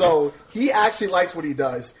 So he actually likes what he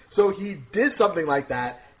does. So he did something like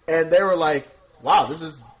that, and they were like, "Wow, this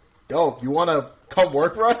is dope. You want to come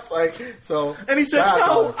work for us?" And he said,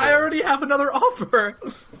 "No, I already have another offer."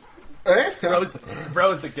 Bro's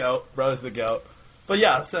the goat. Bro's the goat. But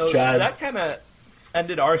yeah, so that kind of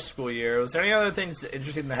ended our school year. Was there any other things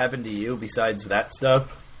interesting that happened to you besides that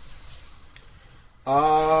stuff?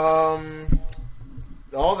 All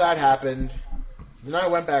that happened. Then I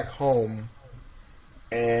went back home.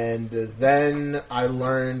 And then I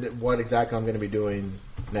learned what exactly I'm going to be doing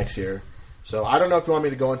next year. So I don't know if you want me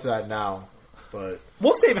to go into that now, but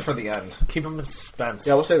we'll save it for the end. Keep them in suspense.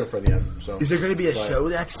 Yeah, we'll save it for the end. So is there going to be a show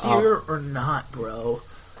next year or not, bro?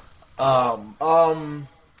 So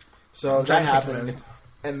that happened,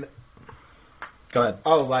 and go ahead.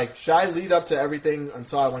 Oh, like should I lead up to everything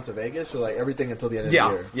until I went to Vegas, or like everything until the end of the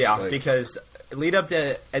year? Yeah, because lead up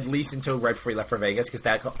to at least until right before you left for Vegas, because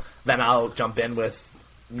then I'll jump in with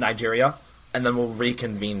Nigeria, and then we'll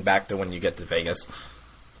reconvene back to when you get to Vegas.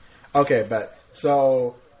 Okay, bet.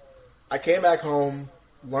 So I came back home,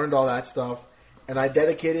 learned all that stuff, and I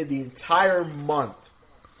dedicated the entire month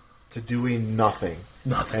to doing nothing.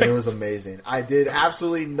 And it was amazing. I did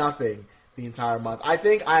absolutely nothing the entire month. I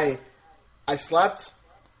think I slept,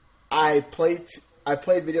 I played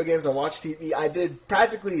video games, I watched TV. I did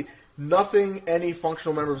practically nothing any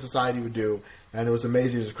functional member of society would do, and it was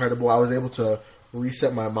amazing. It was incredible. I was able to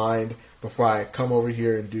reset my mind before I come over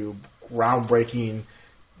here and do groundbreaking,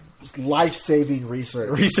 life-saving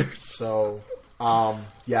research. So, that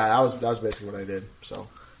was basically what I did. So,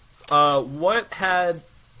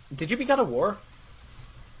 did you beat God of War?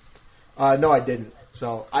 No, I didn't.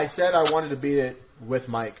 So I said I wanted to beat it with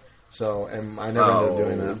Mike. So, and I never ended up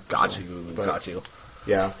doing that. Got you.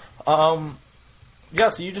 Yeah. Yeah,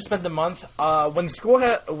 so you just spent the month. When school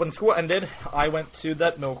ended, I went to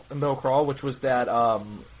that mill crawl, which was that.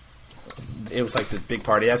 It was like the big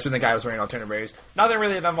party. That's when the guy was wearing alternative rays. Nothing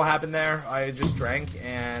really eventful happened there. I just drank,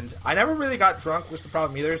 and I never really got drunk. Was the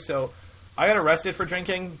problem either? So I got arrested for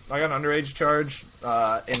drinking. I got an underage charge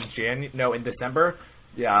in December.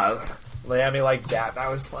 Yeah, lay at me like that. I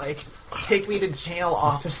was like, "Take me to jail,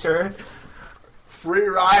 officer." Free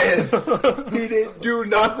Ryan. He didn't do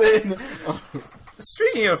nothing.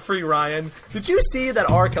 Speaking of Free Ryan, did you see that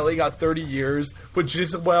R. Kelly got 30 years, but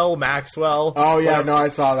Giselle Maxwell? Oh, yeah, no, I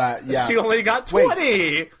saw that. Yeah. She only got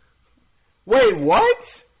 20. Wait,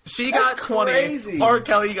 what? She got 20. Crazy. R.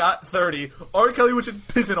 Kelly got 30. R. Kelly was just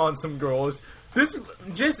pissing on some girls. This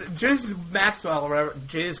Jiz Maxwell or whatever,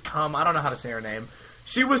 Jiz Cum, I don't know how to say her name.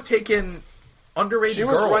 She was taking underage girls. She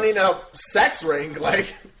was running a sex ring,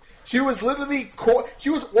 like... She was literally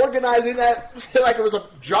she was organizing that like it was a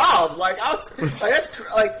job. Like I was like that's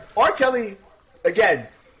like R. Kelly again.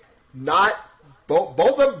 Not both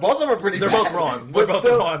of them are pretty. They're bad, both wrong. They're both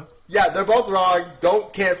wrong. Yeah, they're both wrong.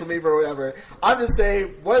 Don't cancel me for whatever. I'm just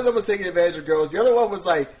saying one of them was taking advantage of girls. The other one was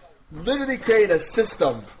like literally creating a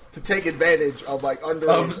system to take advantage of like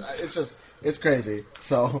underage. It's crazy.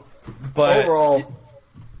 So, but overall.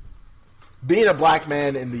 Being a black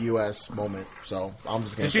man in the U.S. moment, so I'm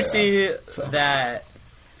just going to say Did you see that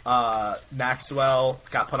Maxwell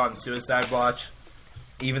got put on suicide watch,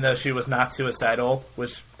 even though she was not suicidal,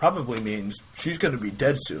 which probably means she's going to be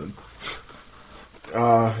dead soon.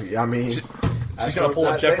 I mean... She's going to pull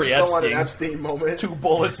a Jeffrey Epstein. An Epstein moment. 2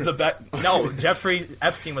 bullets to the back. No, Jeffrey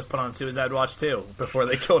Epstein was put on suicide watch, too, before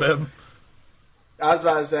they killed him. I was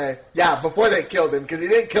about to say, yeah, before they killed him, because he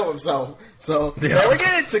didn't kill himself. So, yeah, we're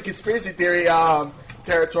getting into conspiracy theory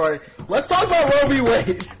territory. Let's talk about Roe v.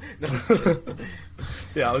 Wade.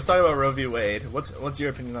 Yeah, let's talk about Roe v. Wade. What's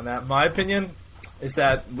your opinion on that? My opinion is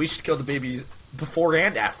that we should kill the babies before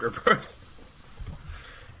and after birth.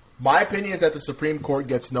 My opinion is that the Supreme Court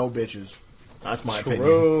gets no bitches. That's my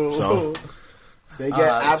opinion. So, they get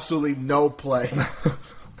absolutely no play.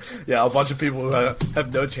 Yeah, a bunch of people who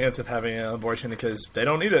have no chance of having an abortion because they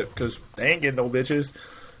don't need it because they ain't getting no bitches.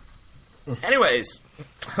 Anyways,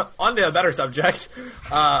 on to a better subject.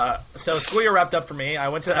 So school year wrapped up for me. I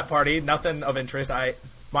went to that party. Nothing of interest.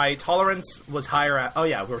 My tolerance was higher.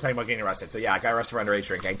 We were talking about getting arrested. So yeah, I got arrested for underage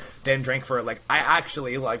drinking. Didn't drink for I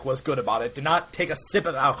actually was good about it. Did not take a sip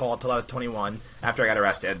of alcohol until I was 21 after I got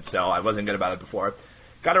arrested. So I wasn't good about it before.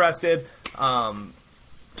 Got arrested.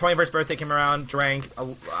 21st birthday came around, drank.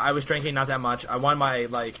 I was drinking not that much. I wanted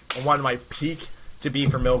my peak to be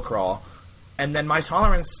for mill crawl, and then my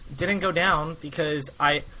tolerance didn't go down because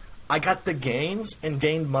I I got the gains and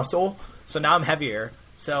gained muscle, so now I'm heavier.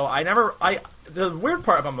 So the weird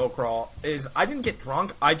part about Mo Crawl is I didn't get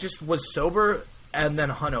drunk. I just was sober and then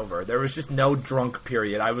hungover. There was just no drunk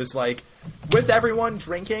period. I was like with everyone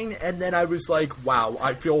drinking, and then I was like, wow,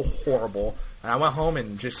 I feel horrible. And I went home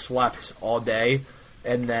and just slept all day,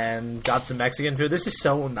 and then got some Mexican food. This is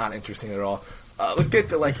so not interesting at all. Let's get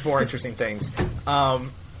to like more interesting things. I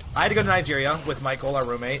had to go to Nigeria with Michael, our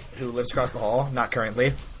roommate, who lives across the hall, not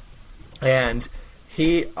currently. And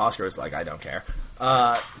Oscar was like, I don't care.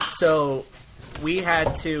 So we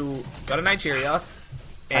had to go to Nigeria,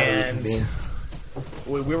 and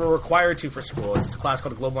we were required to for school. It's a class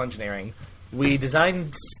called Global Engineering. We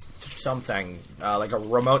designed something, like a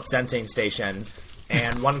remote sensing station,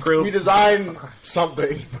 and one group... We designed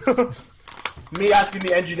something. Me asking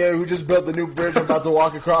the engineer who just built the new bridge I'm about to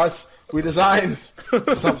walk across, we designed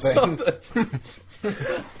something.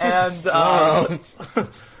 And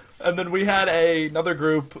and then we had another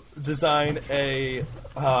group design a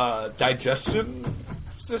digestion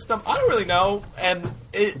system. I don't really know. And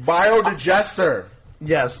biodigester.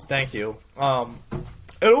 Yes, thank you.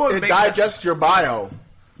 It digests your bio.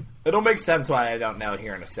 It'll make sense why I don't know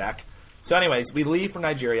here in a sec. So anyways, we leave for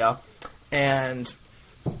Nigeria, and...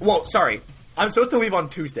 Well, sorry. I'm supposed to leave on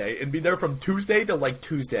Tuesday and be there from Tuesday to, like,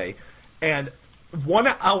 Tuesday. And 1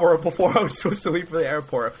 hour before I was supposed to leave for the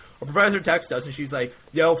airport, a professor texted us, and she's like,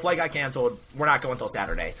 yo, flight got canceled. We're not going until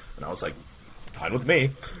Saturday. And I was like, fine with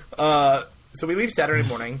me. So we leave Saturday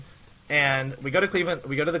morning, and we go to Cleveland.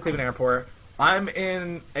 We go to the Cleveland airport. I'm not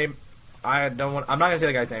gonna say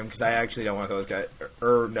the guy's name because I actually don't want to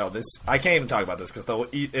throw this guy. I can't even talk about this because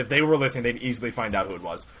if they were listening, they'd easily find out who it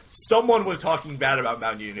was. Someone was talking bad about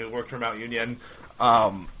Mount Union, who worked for Mount Union,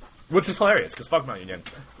 which is hilarious because fuck Mount Union.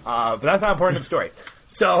 But that's not important to the story.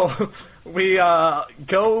 So we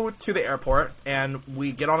go to the airport and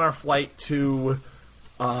we get on our flight to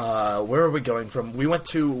where are we going from? We went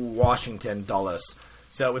to Washington Dulles.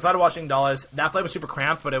 So we flew to Washington Dulles. That flight was super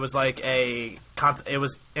cramped, but it was like it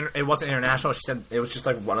wasn't international. She said it was just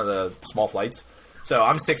like one of the small flights. So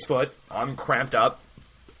I'm 6 foot. I'm cramped up.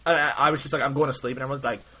 I was just like, I'm going to sleep, and everyone's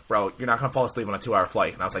like, bro, you're not gonna fall asleep on a 2-hour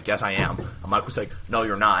flight. And I was like, yes, I am. And Mike was like, no,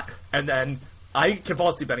 you're not. And then I can fall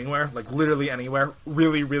asleep anywhere, like literally anywhere,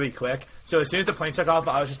 really, really quick. So as soon as the plane took off,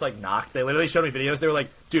 I was just like knocked. They literally showed me videos. They were like,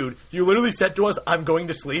 dude, you literally said to us, I'm going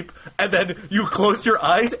to sleep. And then you closed your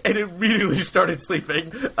eyes and immediately started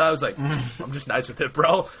sleeping. And I was like, I'm just nice with it,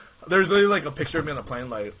 bro. There's literally like a picture of me on the plane,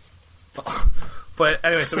 like, but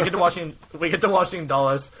anyway, so we get to Washington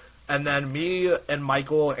Dulles. And then me and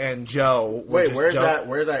Michael and Joe. Wait, where's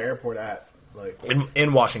that airport at? Like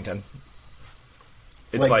in Washington.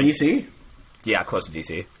 It's like DC? Yeah, close to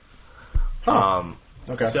DC. Huh.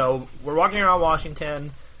 Okay. So we're walking around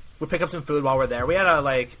Washington. We pick up some food while we're there. We had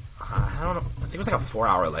I don't know. I think it was like a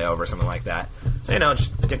 4-hour layover or something like that. So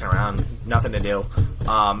just dicking around, nothing to do.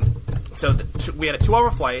 So we had a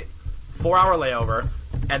 2-hour flight, 4-hour layover,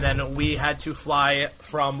 and then we had to fly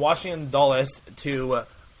from Washington Dulles to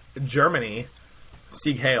Germany,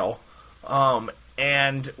 Sieg Heil.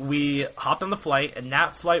 And we hopped on the flight, and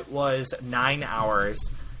that flight was 9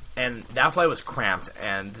 hours. And that flight was cramped,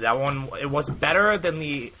 and that one, it was better than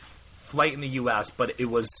the flight in the U.S., but it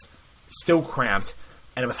was still cramped,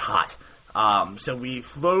 and it was hot. So we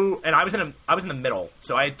flew, and I was in the middle,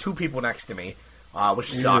 so I had 2 people next to me,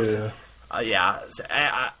 which sucked. Yeah.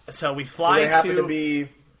 So we fly they happen to be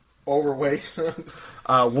overweight.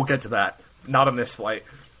 We'll get to that. Not on this flight.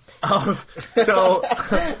 So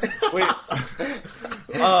we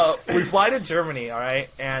fly to Germany, all right,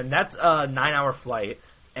 and that's a 9-hour flight.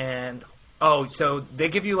 And so they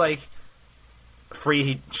give you like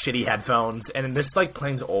free shitty headphones, and this like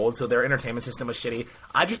plane's old, so their entertainment system was shitty.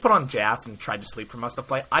 I just put on jazz and tried to sleep for most of the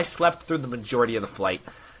flight. I slept through the majority of the flight,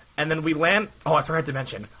 and then we land. Oh, I forgot to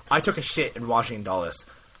mention, I took a shit in Washington Dulles,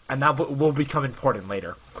 and that will become important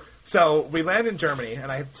later. So we land in Germany, and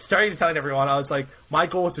I started telling everyone, I was like, my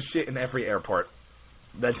goal is to shit in every airport.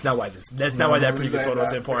 That's not why that previous one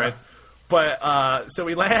was important. Yeah. But, so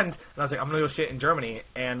we land, and I was like, I'm gonna go shit in Germany,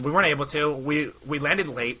 and we weren't able to. We landed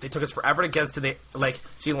late. They took us forever to get us to the,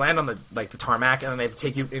 so you land on the tarmac, and then they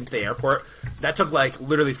take you into the airport. That took,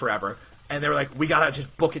 literally forever. And they were like, we gotta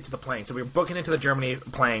just book it to the plane. So we were booking into the Germany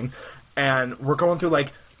plane, and we're going through,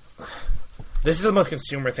 this is the most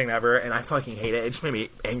consumer thing ever, and I fucking hate it. It just made me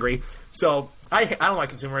angry. So, I don't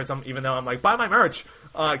like consumerism, even though I'm like, buy my merch,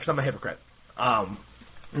 because I'm a hypocrite.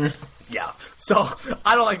 Yeah. So,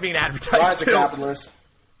 I don't like being advertised to. Why a capitalist?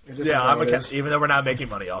 Yeah, I'm a capitalist, even though we're not making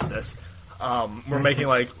money off this. We're making,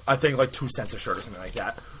 I think, 2 cents a shirt or something like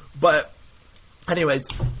that. But, Anyways,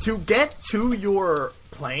 to get to your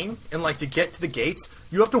plane and like to get to the gates,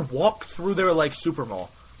 you have to walk through their like super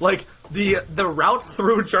mall. Like the route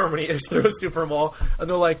through Germany is through a super mall, and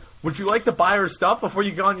they're like, "Would you like to buy our stuff before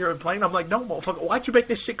you go on your plane?" I'm like, "No, motherfucker, why'd you make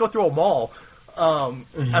this shit go through a mall?"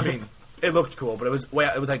 I mean, it looked cool, but it was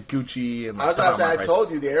like Gucci and. Like, I was about to say, I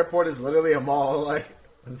told you the airport is literally a mall. Like,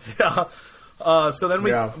 yeah. So then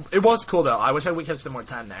it was cool though. I wish we could spend more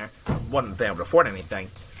time there. Wasn't able to afford anything.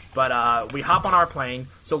 But we hop on our plane,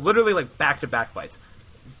 so literally like back-to-back flights.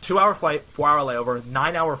 2-hour flight, 4-hour layover,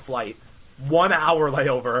 9-hour flight, 1 hour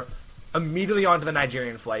layover, immediately onto the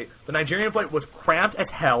Nigerian flight. The Nigerian flight was cramped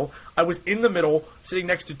as hell. I was in the middle, sitting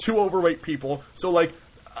next to 2 overweight people. So, like,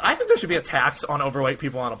 I think there should be a tax on overweight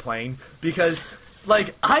people on a plane because...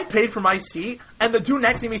 Like, I paid for my seat, and the dude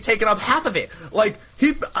next to me is taking up half of it. Like,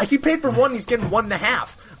 he paid for one, he's getting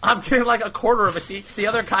 1.5. I'm getting, like, a quarter of a seat, because the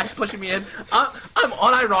other guy's pushing me in. I'm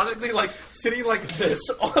unironically, like, sitting like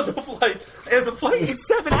this on the flight, and the flight is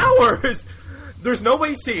 7 hours. There's no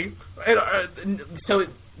AC. And, so...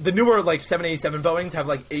 The newer, like, 787 Boeings have,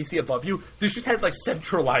 like, AC above you. This just had, like,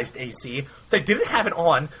 centralized AC. They didn't have it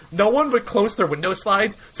on. No one would close their window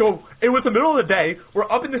slides. So it was the middle of the day.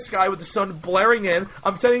 We're up in the sky with the sun blaring in.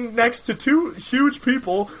 I'm sitting next to 2 huge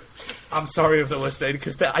people. I'm sorry if they're listening,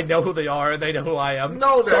 because I know who they are and they know who I am.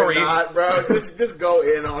 No, they're not, bro. Just go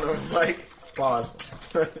in on them. Like, pause.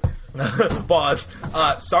 Boss.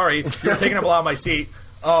 Sorry. You're taking up a lot of my seat.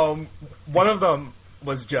 One of them...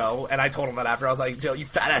 was Joe, and I told him that after. I was like, "Joe, you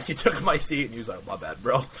fat ass, you took my seat," and he was like, "My bad,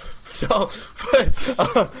 bro." So,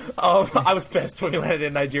 but I was pissed when we landed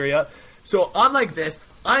in Nigeria. So on like this,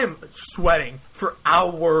 I am sweating for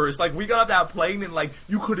hours. Like we got off that plane, and like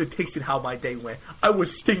you could have tasted how my day went. I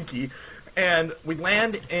was stinky, and we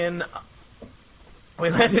land in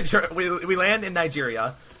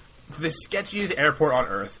Nigeria, the sketchiest airport on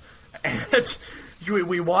earth, and.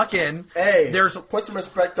 We walk in. Hey, put some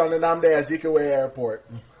respect on the Nnamdi Azikiwe Airport.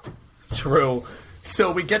 True.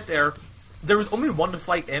 So we get there. There was only one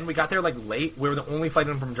flight in. We got there, like, late. We were the only flight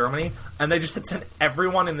in from Germany. And they just had sent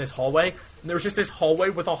everyone in this hallway. And there was just this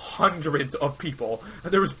hallway with hundreds of people.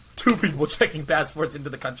 And there was 2 people checking passports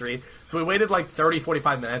into the country. So we waited, like, 30,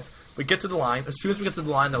 45 minutes. We get to the line. As soon as we get to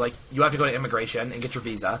the line, they're like, you have to go to immigration and get your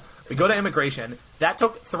visa. We go to immigration. That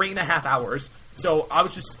took 3.5 hours. So I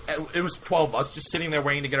was just, it was 12 of us just sitting there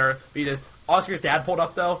waiting to get our visas. Oscar's dad pulled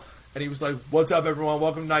up though, and he was like, "What's up, everyone?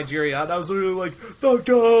 Welcome to Nigeria." And I was literally like, "The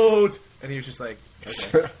GOAT!" And he was just like,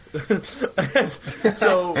 "Okay."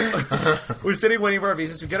 So we're sitting waiting for our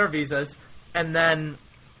visas. We get our visas, and then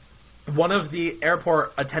one of the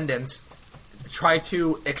airport attendants tried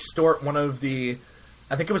to extort one of the,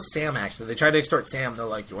 I think it was Sam actually. They tried to extort Sam. They're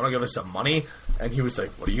like, "You want to give us some money?" And he was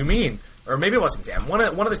like, "What do you mean?" Or maybe it wasn't Sam. One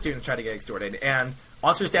of the students tried to get extorted, and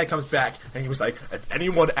Oscar's dad comes back, and he was like, "If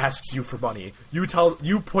anyone asks you for money, you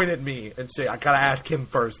point at me and say, I gotta ask him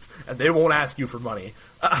first, and they won't ask you for money."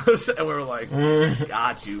 And we were like,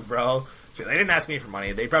 "Got you, bro." So they didn't ask me for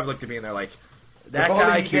money. They probably looked at me, and they're like, "That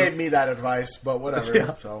guy gave me that advice, but whatever."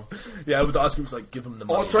 Yeah. So yeah, with Oscar was like, "Give him the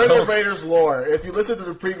money." Alternative Raiders lore. If you listen to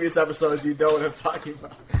the previous episodes, you know what I'm talking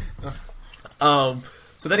about.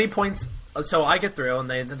 So then he points. So I get through, and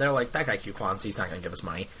they're like, "That guy coupons, he's not going to give us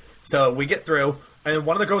money." So we get through, and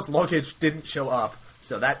one of the girls' luggage didn't show up.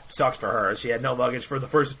 So that sucked for her. She had no luggage for the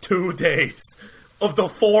first 2 days of the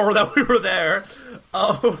 4 that we were there.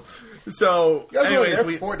 So, you guys anyways, were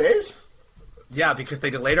there for 4 days? Yeah, because they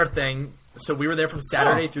delayed our thing. So we were there from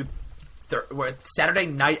Saturday through Saturday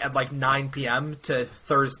night at like 9 p.m. to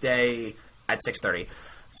Thursday at 6:30.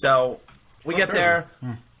 So we get there.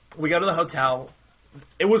 We go to the hotel.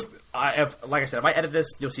 It was, like I said, if I edit this,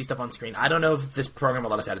 you'll see stuff on screen. I don't know if this program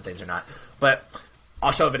will let us edit things or not, but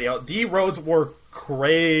I'll show a video. The roads were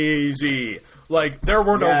crazy. Like, there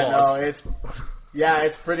were no laws. No,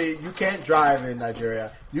 it's pretty. You can't drive in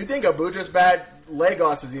Nigeria. You think Abuja's bad?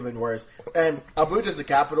 Lagos is even worse. And Abuja's the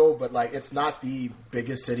capital, but, like, it's not the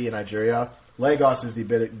biggest city in Nigeria. Lagos is the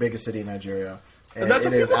biggest city in Nigeria. And that's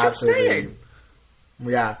what people kept saying.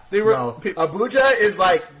 Yeah. Abuja is,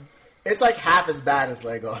 like... It's like half as bad as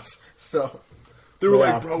Lagos. So they were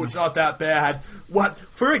like, "Bro, it's not that bad." What?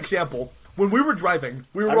 For example, when we were driving,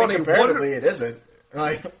 we were on a comparatively, it isn't.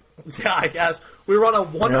 Like, yeah, I guess we were on a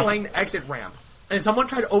one-lane exit ramp, and someone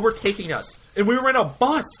tried overtaking us, and we were in a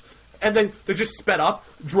bus, and they just sped up,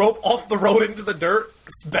 drove off the road into the dirt,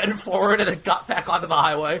 sped forward, and then got back onto the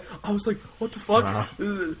highway. I was like, "What the fuck?"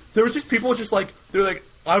 There was just people just like they're like,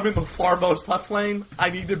 "I'm in the far most left lane. I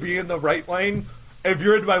need to be in the right lane. If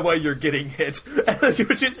you're in my way, you're getting hit." And then you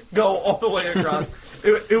would just go all the way across.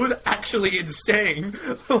 It was actually insane.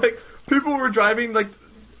 Like, people were driving, like,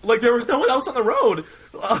 Like, there was no one else on the road.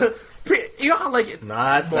 You know how, like,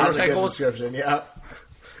 that's a good description, yeah.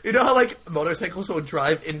 You know how, like, motorcycles would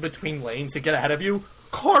drive in between lanes to get ahead of you?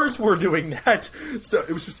 Cars were doing that. So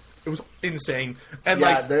it was insane. And,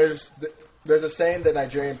 yeah, like... there's a saying that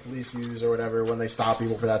Nigerian police use or whatever when they stop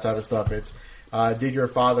people for that type of stuff. It's, did your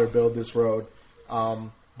father build this road?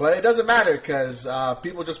 But it doesn't matter because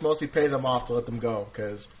people just mostly pay them off to let them go.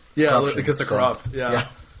 Because because they're corrupt. Yeah.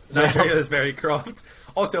 Nigeria is very corrupt.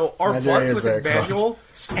 Also, our bus was in manual,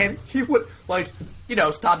 and he would, like, you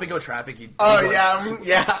know, stop and go traffic. Yeah,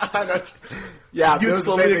 you'd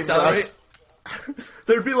slowly accelerate.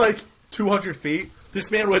 There'd be, like, 200 feet.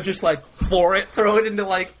 This man would just, like, floor it, throw it into,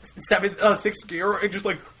 like, 6th gear, and just,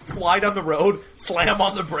 like, fly down the road, slam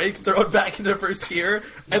on the brake, throw it back into first gear,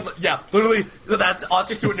 and, yeah, literally, that's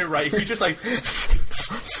Oscar's doing it right. He just, like...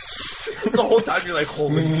 The whole time you're like,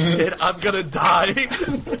 holy shit, I'm gonna die.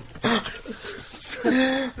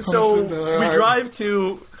 So we drive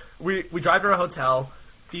to our hotel.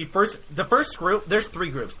 The first group, there's 3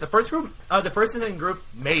 groups. The first group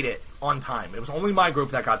made it on time. It was only my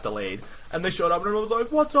group that got delayed. And they showed up and everyone was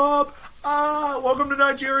like, what's up? Welcome to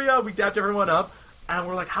Nigeria. We dapped everyone up. And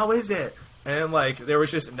we're like, how is it? And like, there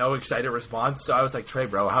was just no excited response. So I was like, Trey,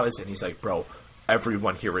 bro, how is it? And he's like, bro,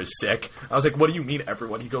 everyone here is sick. I was like, what do you mean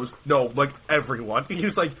everyone? He goes, no, like everyone.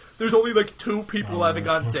 He's like, there's only like 2 people who haven't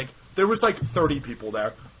gotten sick. There was like 30 people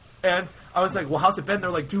there. And I was like, well, how's it been? They're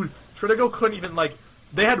like, dude, Tridigo couldn't even like,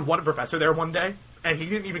 they had one professor there one day and he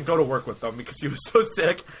didn't even go to work with them because he was so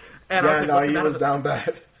sick. And I was like, he was down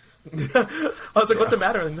bad. I was like, what's the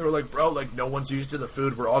matter? And they were like, bro, like, no one's used to the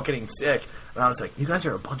food. We're all getting sick. And I was like, you guys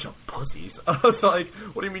are a bunch of pussies. I was like,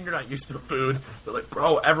 what do you mean you're not used to the food? They're like,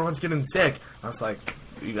 bro, everyone's getting sick. And I was like,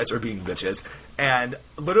 you guys are being bitches. And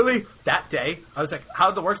literally that day, I was like,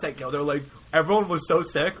 how'd the work site go? They're like, everyone was so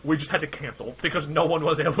sick, we just had to cancel because no one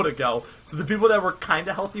was able to go. So the people that were kind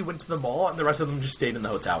of healthy went to the mall, and the rest of them just stayed in the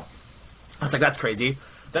hotel. I was like, that's crazy.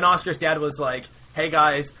 Then Oscar's dad was like, hey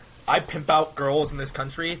guys, I pimp out girls in this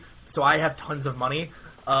country, so I have tons of money.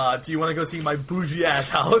 Do you want to go see my bougie ass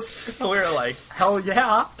house? And we were like, hell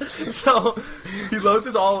yeah! So he loads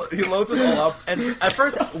us all up. And at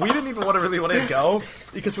first, we didn't even really want to go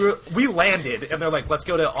because we landed, and they're like, let's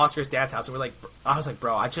go to Oscar's dad's house. And I was like,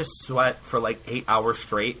 bro, I just sweat for like 8 hours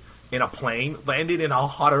straight in a plane, landed in a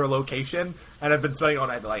hotter location, and I've been sweating all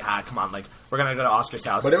night. They're like, come on, like we're gonna go to Oscar's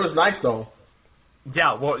house. But it was nice though.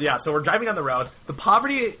 Yeah, well, yeah, so we're driving down the road. The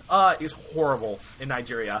poverty is horrible in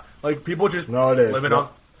Nigeria. Like, people just living on...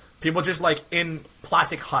 People just, like, in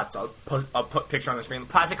plastic huts. I'll put a picture on the screen.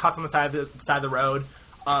 Plastic huts on the side of the road.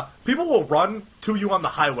 People will run to you on the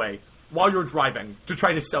highway while you're driving to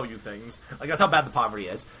try to sell you things. Like, that's how bad the poverty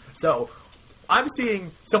is. So, I'm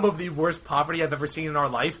seeing some of the worst poverty I've ever seen in our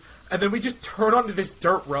life. And then we just turn onto this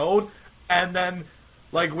dirt road. And then,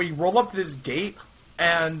 like, we roll up to this gate...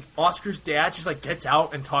 And Oscar's dad just, like, gets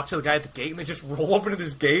out and talks to the guy at the gate, and they just roll up into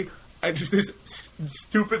this gate, and just this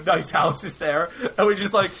stupid nice house is there. And we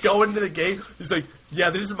just, like, go into the gate. He's like, yeah,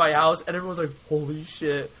 this is my house. And everyone's like, holy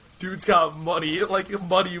shit, dude's got money, like,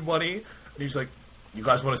 money. And he's like, you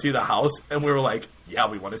guys want to see the house? And we were like, yeah,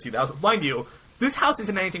 we want to see the house. Mind you, this house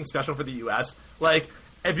isn't anything special for the U.S. Like,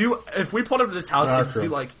 if we pulled up to this house, it'd be,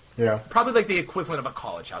 like, probably, like, the equivalent of a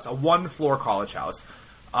college house, a 1-floor college house.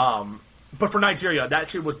 But for Nigeria, that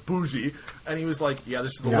shit was bougie. And he was like, yeah,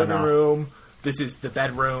 this is the living room. This is the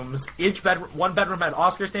bedrooms. One bedroom had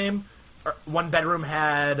Oscar's name. One bedroom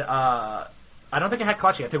had, I don't think it had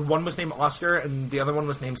Clutchy. I think one was named Oscar, and the other one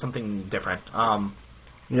was named something different. It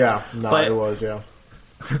was. It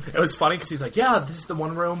was funny because he's like, yeah, this is the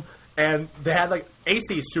one room. And they had, like,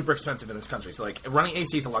 AC is super expensive in this country. So, like, running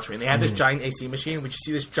AC is a luxury. And they had this giant AC machine, which you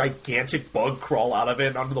see this gigantic bug crawl out of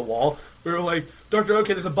it onto the wall. We were like, Dr.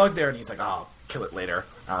 Okay, there's a bug there. And he's like, oh, kill it later.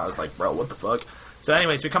 I was like, bro, what the fuck? So,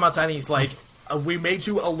 anyways, we come outside and he's like, we made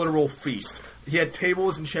you a literal feast. He had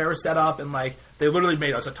tables and chairs set up, and, like, they literally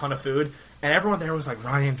made us a ton of food. And everyone there was like,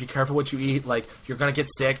 Ryan, be careful what you eat. Like, you're going to get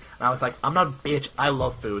sick. And I was like, I'm not a bitch. I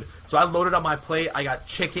love food. So I loaded up my plate. I got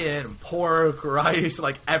chicken, pork, rice,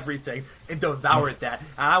 like everything, and devoured that. And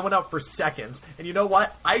I went up for seconds. And you know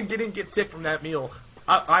what? I didn't get sick from that meal.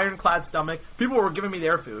 Ironclad stomach. People were giving me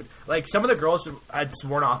their food. Like, some of the girls had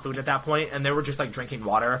sworn off food at that point, and they were just, like, drinking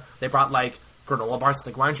water. They brought, like, granola bars. It's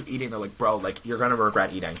like, why aren't you eating? They're like, bro, like, you're going to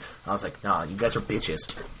regret eating. And I was like, nah, you guys are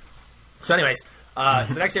bitches. So anyways...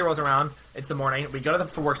 the next day rolls around. It's the morning. We go to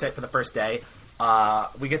the work site for the first day.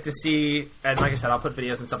 We get to see, and like I said, I'll put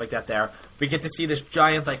videos and stuff like that there. We get to see this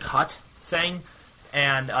giant, like, hut thing,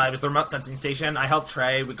 and it was the remote sensing station. I helped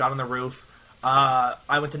Trey. We got on the roof.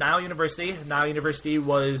 I went to Nile University. Nile University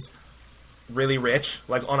was really rich,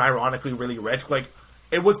 like unironically really rich. Like,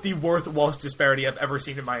 it was the worst wealth disparity I've ever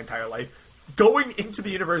seen in my entire life. Going into the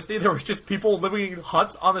university, there was just people living in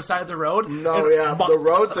huts on the side of the road. No, yeah, the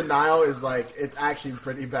road to Nile is like, it's actually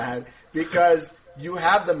pretty bad because you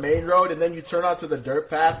have the main road and then you turn onto the dirt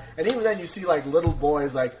path, and even then you see like little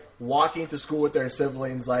boys like walking to school with their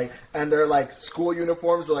siblings, like, and their like school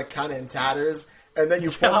uniforms are like kind of in tatters. And then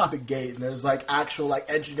you pull to the gate, and there's like actual like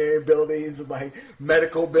engineering buildings and like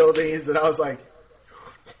medical buildings, and I was like,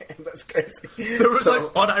 damn, that's crazy. There was like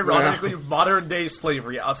unironically modern day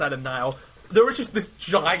slavery outside of Nile. There was just this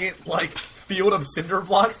giant like field of cinder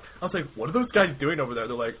blocks. I was like, what are those guys doing over there?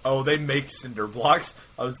 They're like, oh, they make cinder blocks.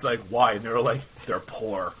 I was like, why? And they were like, they're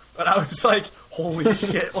poor. And I was like, holy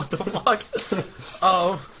shit, what the fuck?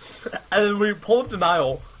 And then we pull up to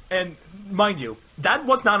Nile, and mind you, that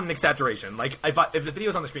was not an exaggeration. Like, if the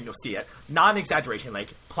video's on the screen, you'll see it. Not an exaggeration.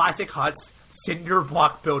 Like, plastic huts, cinder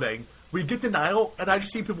block building. We get to Nile, and I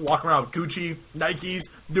just see people walking around with Gucci, Nikes,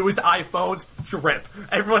 newest iPhones, drip.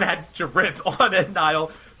 Everyone had drip on at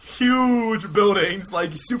Nile. Huge buildings,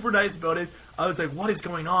 like super nice buildings. I was like, what is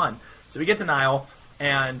going on? So we get to Nile,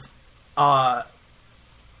 and what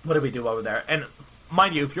did we do over there? And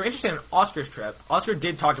mind you, if you're interested in Oscar's trip, Oscar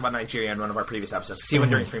did talk about Nigeria in one of our previous episodes. He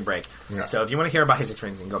went during spring break. Yeah. So if you want to hear about his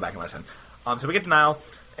experience, you can go back and listen. So we get to Nile,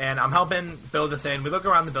 and I'm helping build the thing. We look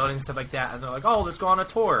around the buildings and stuff like that, and they're like, oh, let's go on a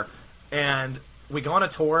tour. And we go on a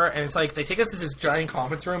tour, and it's like, they take us to this giant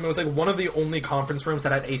conference room. It was like one of the only conference rooms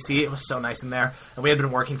that had AC. It was so nice in there. And we had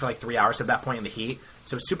been working for like 3 hours at that point in the heat.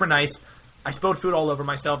 So it was super nice. I spilled food all over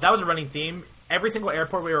myself. That was a running theme. Every single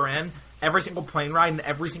airport we were in, every single plane ride, and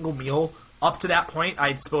every single meal up to that point, I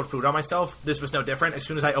had spilled food on myself. This was no different. As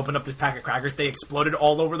soon as I opened up this pack of crackers, they exploded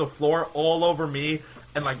all over the floor, all over me.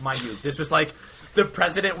 And like, mind you, this was like, the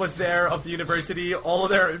president was there of the university, all of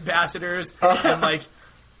their ambassadors, and like,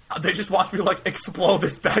 they just watched me, like, explode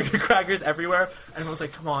this bag of crackers everywhere. And I was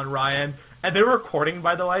like, come on, Ryan. And they were recording,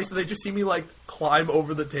 by the way, so they just see me, like, climb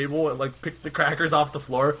over the table and, like, pick the crackers off the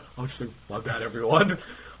floor. I was just like, my bad, everyone.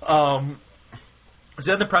 So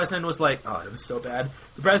then the president was like, oh, it was so bad.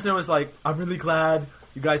 The president was like, I'm really glad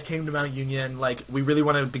you guys came to Mount Union. Like, we really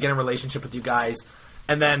want to begin a relationship with you guys.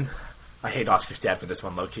 And then, I hate Oscar's dad for this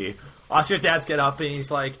one, low-key. Oscar's dad's get up, and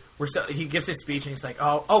he's like, he gives his speech, and he's like,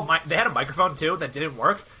 they had a microphone, too, that didn't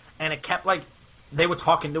work. And it kept, like, they would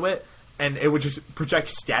talk into it, and it would just project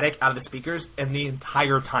static out of the speakers, and the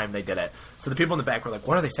entire time they did it. So the people in the back were like,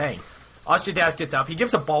 what are they saying? Oscar Daz gets up. He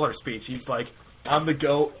gives a baller speech. He's like, I'm the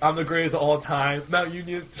GOAT. I'm the greatest of all time. Mount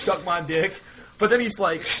Union, suck my dick. But then he's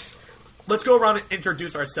like, let's go around and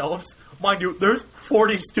introduce ourselves. Mind you, there's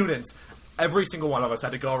 40 students. Every single one of us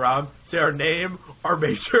had to go around, say our name, our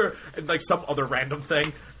major, and, like, some other random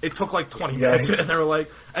thing. It took, like, 20 minutes, and they were like,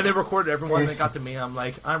 and they recorded everyone, and they got to me. I'm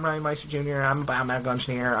like, I'm Ryan Meister Jr., I'm a biomedical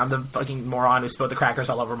engineer, I'm the fucking moron who spilled the crackers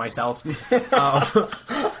all over myself. So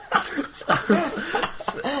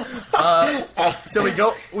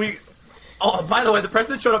by the way, the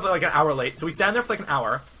president showed up, like, an hour late, so we sat there for, like, an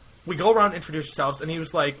hour. We go around and introduce ourselves, and he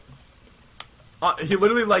was like, he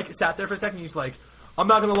literally, like, sat there for a second, and he's like, I'm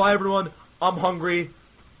not gonna lie, everyone, I'm hungry,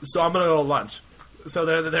 so I'm gonna go to lunch. So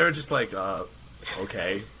they were just like,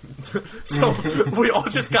 okay. So we all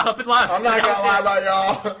just got up and left. I'm not gonna lie about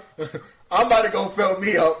y'all. I'm about to go fill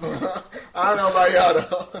me up. I don't know about y'all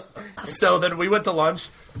though. So then we went to lunch.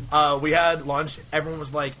 We had lunch. Everyone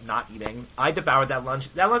was like not eating. I devoured that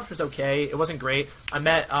lunch. That lunch was okay. It wasn't great. I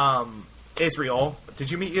met Israel. Did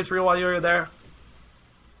you meet Israel while you were there?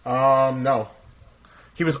 No.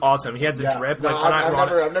 He was awesome. He had the drip. No,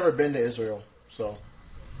 I've never been to Israel, so.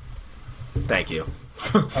 Thank you.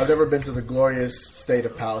 I've never been to the glorious state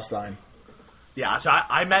of Palestine. Yeah, so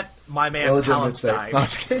I met my man Palestine.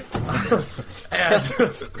 And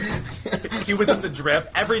he was in the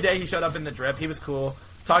drip. Every day he showed up in the drip. He was cool.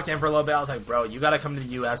 Talked to him for a little bit. I was like, bro, you gotta come to the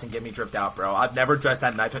U.S. and get me dripped out, bro. I've never dressed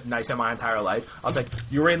that nice in my entire life. I was like,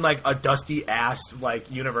 you were in, like, a dusty-ass,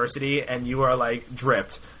 like, university, and you are, like,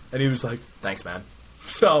 dripped. And he was like, thanks, man.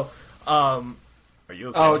 So, are you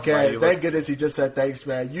okay? Okay, thank goodness he just said thanks,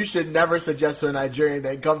 man. You should never suggest to a Nigerian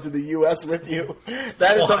they come to the U.S. with you.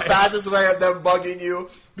 That is the fastest way of them bugging you.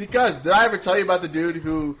 Because, did I ever tell you about the dude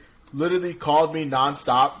who literally called me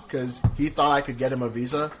nonstop because he thought I could get him a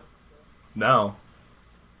visa? No.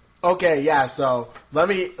 Okay, yeah, so let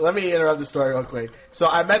me interrupt the story real quick. So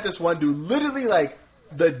I met this one dude literally, like,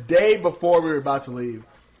 the day before we were about to leave.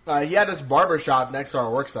 He had this barber shop next to our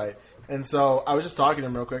work site. And so I was just talking to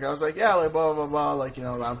him real quick. I was like, yeah, like, blah, blah, blah, like, you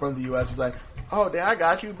know, I'm from the U.S. He's like, oh, damn, I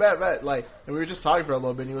got you, bet. Like, and we were just talking for a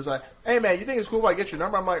little bit, and he was like, hey, man, you think it's cool if I get your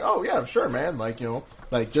number? I'm like, oh, yeah, sure, man. Like, you know,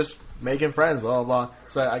 like, just making friends, blah, blah, blah.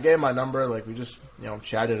 So I gave him my number. Like, we just,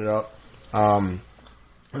 chatted it up. And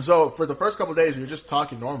so for the first couple of days, we were just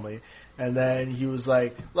talking normally. And then he was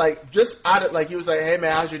like, just out of, like, he was like, hey,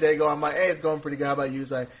 man, how's your day going? I'm like, hey, it's going pretty good. How about you? He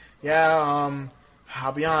was like, yeah,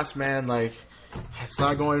 I'll be honest, man, like, it's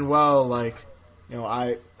not going well. Like,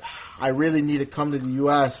 I really need to come to the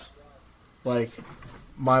U.S. Like,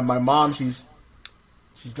 my mom, she's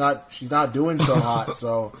not doing so hot.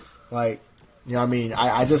 So, like, I mean,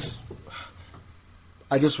 I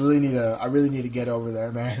really need to get over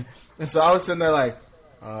there, man. And so I was sitting there like,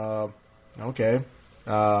 okay.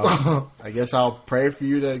 I guess I'll pray for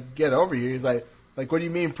you to get over here. He's like, what do you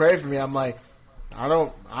mean pray for me? I'm like, I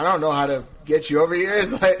don't know how to get you over here.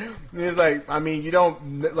 He's like, I mean, you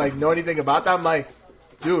don't like know anything about that? I'm like,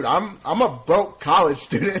 dude, I'm a broke college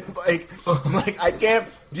student. like I can't.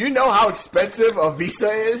 Do you know how expensive a visa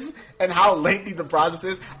is and how lengthy the process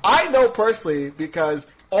is? I know personally because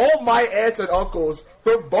all my aunts and uncles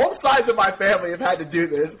from both sides of my family have had to do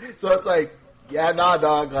this. So it's like, yeah, nah,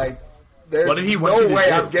 dog. Like, there's no way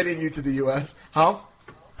I'm getting you to the U.S. Huh?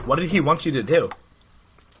 What did he want you to do?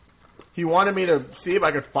 He wanted me to see if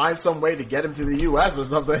I could find some way to get him to the U.S. or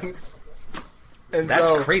something. And that's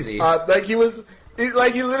crazy. He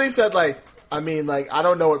literally said, like, I mean, like, I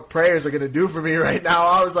don't know what prayers are going to do for me right now.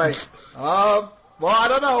 I was like, well, I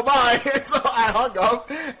don't know. Bye. So I hung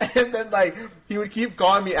up. And then, like, he would keep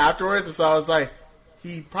calling me afterwards. And so I was like,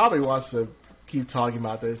 he probably wants to keep talking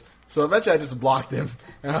about this. So eventually I just blocked him.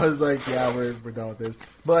 And I was like, yeah, we're done with this.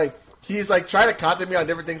 But, like, he's, like, trying to contact me on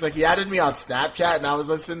different things. Like, he added me on Snapchat. And I was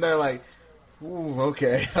just sitting there like, ooh,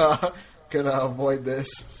 okay. Gonna avoid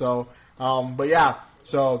this. So, but yeah.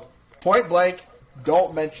 So, point blank.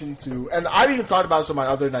 Don't mention to, and I've even talked about this with my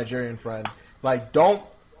other Nigerian friend, like, don't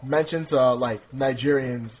mention to, like,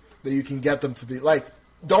 Nigerians that you can get them to the, like,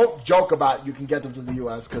 don't joke about you can get them to the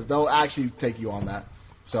U.S. because they'll actually take you on that.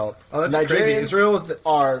 So, that's Nigerians crazy. Israel is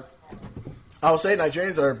I would say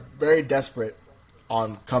Nigerians are very desperate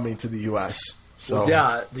on coming to the U.S. So,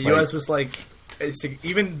 yeah, the U.S. was like,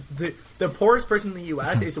 even the poorest person in the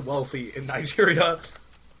U.S. is wealthy in Nigeria.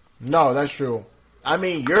 No, that's true. I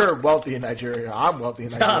mean, you're wealthy in Nigeria. I'm wealthy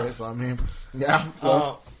in Nigeria, so I mean, yeah.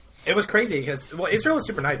 So. It was crazy because, Israel was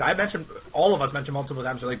super nice. All of us mentioned multiple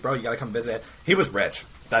times, they're like, bro, you gotta come visit. He was rich.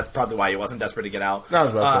 That's probably why he wasn't desperate to get out. That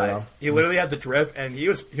was about to say, yeah. He literally had the drip, and he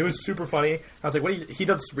was super funny. I was like, what he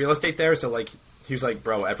does real estate there, so, like, he was like,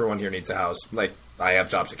 bro, everyone here needs a house. Like, I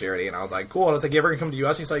have job security. And I was like, cool. And I was like, you ever gonna come to the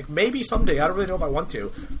U.S.? He's like, maybe someday. I don't really know if I want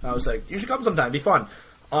to. And I was like, you should come sometime. It'd be fun.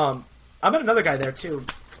 I met another guy there, too.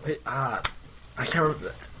 I can't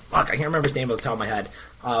remember. Fuck, I can't remember his name off the top of my head.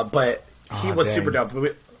 But he was super dope.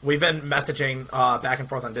 We've been messaging back and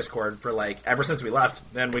forth on Discord for, like, ever since we left.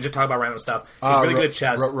 And we just talk about random stuff. He's really good at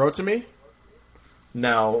chess. Wrote to me?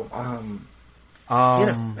 No.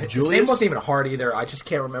 His name wasn't even hard either. I just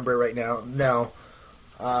can't remember it right now. No.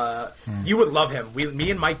 You would love him. Me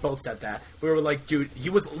and Mike both said that. We were like, dude, he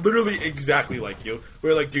was literally exactly like you. We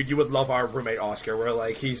were like, dude, you would love our roommate Oscar. We were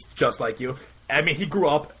like, he's just like you. I mean, he grew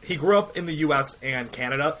up in the U.S. and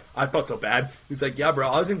Canada. I felt so bad. He's like, yeah, bro,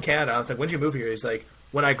 I was in Canada. I was like, when'd you move here? He's like,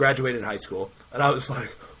 when I graduated high school. And I was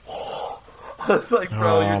like, oh. I was like,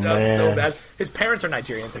 bro, you're done so bad. His parents are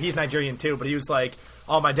Nigerian, so he's Nigerian too. But he was like,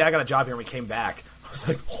 oh, my dad got a job here and we came back. I was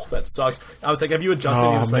like, oh, that sucks. I was like, have you adjusted?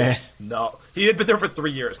 He was like, no. He had been there for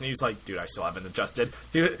 3 years. And he was like, dude, I still haven't adjusted.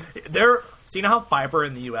 See how fiber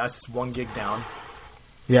in the U.S. is 1 gig down?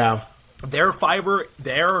 Yeah. Their fiber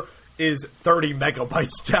there is 30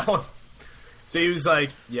 megabytes down. So he was like,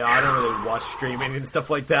 yeah, I don't really watch streaming and stuff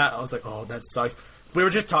like that. I was like, oh, that sucks. We were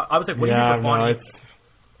just talking. I was like, what do you do for fun?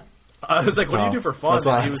 I was like, what do you do for fun?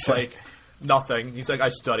 And he was like, nothing. He's like, I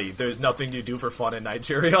study. There's nothing to do for fun in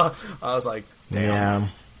Nigeria. I was like, damn.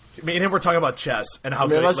 Yeah. Me and him were talking about chess and how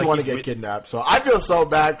good, unless you want to get kidnapped. So I feel so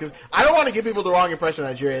bad because I don't want to give people the wrong impression of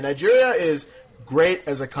Nigeria. Nigeria is great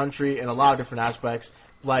as a country in a lot of different aspects.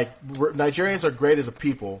 Like, Nigerians are great as a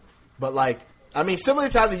people. But, like, I mean, similar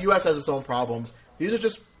to how the U.S. has its own problems, these are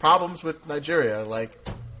just problems with Nigeria. Like,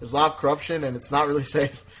 there's a lot of corruption, and it's not really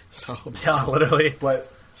safe. So yeah, literally.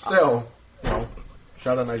 But still,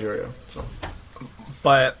 shout out Nigeria. So,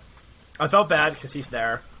 but I felt bad because he's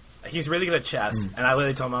there. He's really good at chess, and I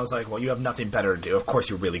literally told him, I was like, well, you have nothing better to do. Of course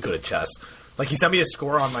you're really good at chess. Like, he sent me a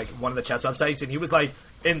score on, like, one of the chess websites, and he was, like,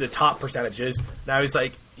 in the top percentages. And I was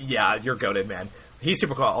like, yeah, you're goated, man. He's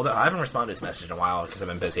super cool, although I haven't responded to his message in a while because I've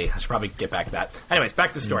been busy. I should probably get back to that. Anyways,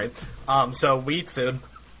 back to the story. So we eat food.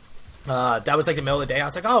 That was like the middle of the day. I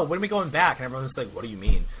was like, oh, when are we going back? And everyone was like, what do you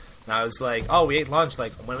mean? And I was like, oh, we ate lunch.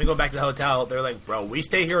 Like, when we go back to the hotel, they're like, bro, we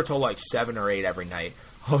stay here until like 7 or 8 every night.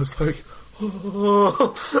 I was like,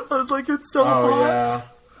 oh. I was like, it's so hot.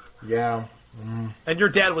 Oh, yeah. And your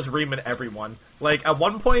dad was reaming everyone. Like, at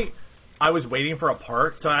one point, I was waiting for a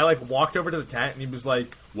part, so I, like, walked over to the tent, and he was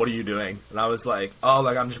like, what are you doing? And I was like, oh,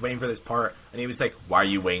 like, I'm just waiting for this part. And he was like, why are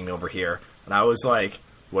you waiting over here? And I was like,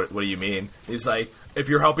 what do you mean? He's like, if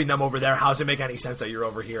you're helping them over there, how does it make any sense that you're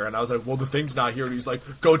over here? And I was like, well, the thing's not here. And he's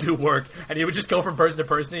like, go do work. And he would just go from person to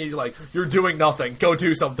person, and he's like, you're doing nothing. Go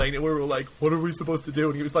do something. And we were like, what are we supposed to do?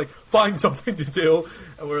 And he was like, find something to do.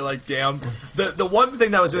 And we were like, damn. The one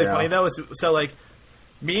thing that was really funny, though, is, so, like,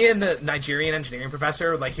 me and the Nigerian engineering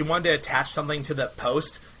professor, like, he wanted to attach something to the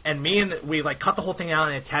post, and we, like, cut the whole thing out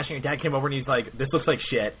and attached it, and your dad came over, and he's like, this looks like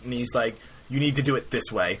shit, and he's like, you need to do it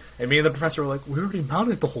this way. And me and the professor were like, we already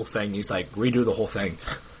mounted the whole thing. And he's like, redo the whole thing.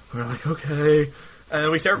 We were like, okay. And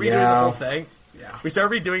then we started redoing the whole thing. Yeah. We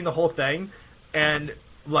started redoing the whole thing, and,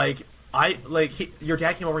 like, your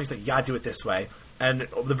dad came over, and he's like, you gotta do it this way. And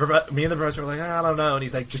me and the professor were like, I don't know. And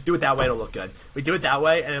he's like, just do it that way, it'll look good. We do it that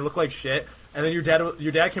way, and it looked like shit. And then your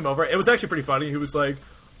dad came over. It was actually pretty funny. He was like,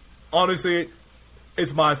 honestly,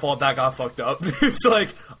 it's my fault that got fucked up. He's like,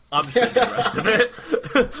 I'm just doing the rest of it.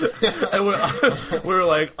 And we were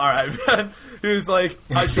like, all right, man. He was like,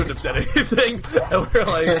 I shouldn't have said anything. And we were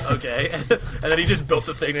like, okay. And then he just built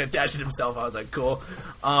the thing and attached it himself. I was like, cool.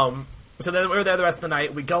 So then we were there the rest of the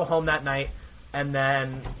night. We go home that night, and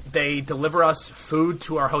then they deliver us food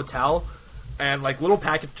to our hotel, and, like, little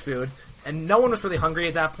packaged food. And no one was really hungry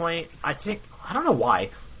at that point. I don't know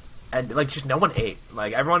why. And, like, just no one ate.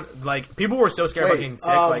 Like, everyone, like, people were so scared about getting sick.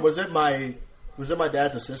 Like, was it my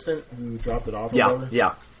dad's assistant who dropped it off?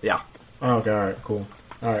 Yeah. Oh, okay, all right, cool.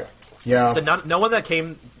 All right, yeah. So no one that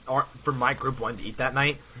came from my group wanted to eat that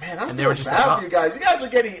night. Man, I feel bad for you guys. You guys are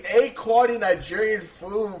getting A-quality Nigerian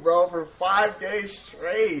food, bro, for 5 days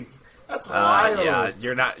straight. That's wild. Yeah,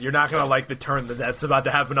 you're not gonna like the turn that's about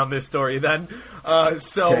to happen on this story. Then,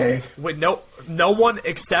 when no one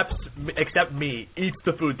except me eats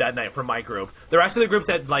the food that night from my group. The rest of the group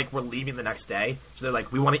said, like, we're leaving the next day, so they're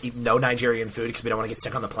like, we want to eat no Nigerian food because we don't want to get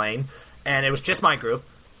sick on the plane. And it was just my group.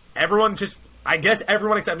 I guess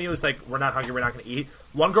everyone except me was like, we're not hungry, we're not gonna eat.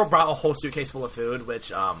 One girl brought a whole suitcase full of food,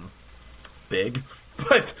 which big,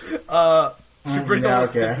 but she brings a whole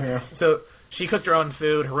suitcase. Yeah. So. She cooked her own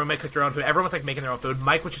food. Her roommate cooked her own food. Everyone was, like, making their own food.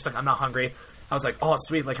 Mike was just like, I'm not hungry. I was like, oh,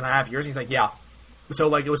 sweet. Like, can I have yours? And he's like, yeah. So,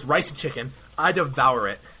 like, it was rice and chicken. I devour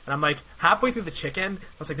it. And I'm like, halfway through the chicken,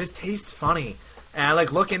 I was like, this tastes funny. And I,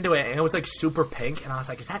 like, look into it, and it was, like, super pink. And I was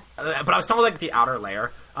like, is that... But I was talking, like, the outer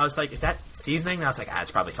layer. I was like, is that seasoning? And I was like,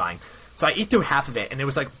 it's probably fine. So I eat through half of it, and it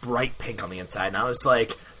was, like, bright pink on the inside. And I was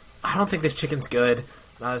like, I don't think this chicken's good.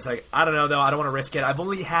 And I was like, I don't know, though. I don't want to risk it. I've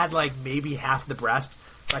only had, like, maybe half the breast.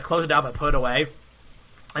 So I closed it up, I put it away.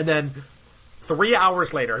 And then 3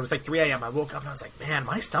 hours later, it was like 3 a.m., I woke up and I was like, man,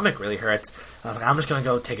 my stomach really hurts. And I was like, I'm just going to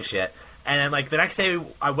go take a shit. And then, like, the next day,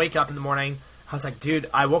 I wake up in the morning, I was like, dude,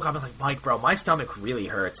 I woke up, I was like, Mike, bro, my stomach really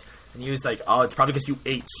hurts. And he was like, oh, it's probably because you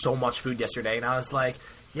ate so much food yesterday. And I was like,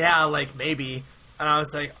 yeah, like, maybe. And I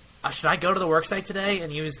was like, should I go to the work site today? And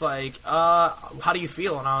he was like, how do you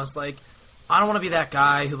feel? And I was like, I don't want to be that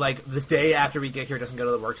guy who, like, the day after we get here doesn't go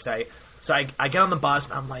to the work site. So I get on the bus,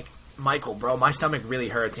 and I'm like, Michael, bro, my stomach really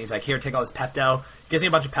hurts. And he's like, here, take all this Pepto. He gives me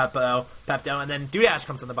a bunch of Pepto. And then Dudash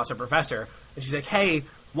comes on the bus, our professor, and she's like, hey,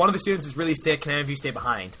 one of the students is really sick. Can any of you stay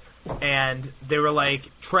behind? And they were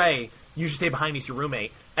like, Trey, you should stay behind. He's your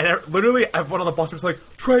roommate. And literally everyone on the bus was like,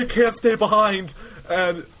 Trey can't stay behind.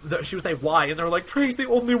 And she was like, why? And they were like, Trey's the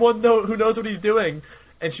only one who knows what he's doing.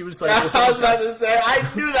 And she was like... I was about to say, I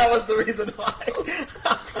knew that was the reason why.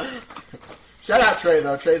 Shout out Trey,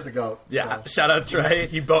 though. Trey's the GOAT. Yeah, so. Shout out Trey.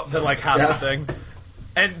 He built the, like, half the thing.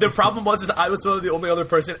 And the problem was I was the only other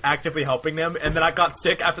person actively helping them. And then I got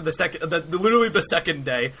sick after literally the second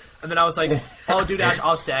day. And then I was like, oh, Dudash,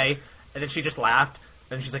 I'll stay. And then she just laughed.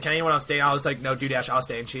 And she's like, can anyone else stay? And I was like, no, Dudash, I'll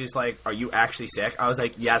stay. And she's like, are you actually sick? I was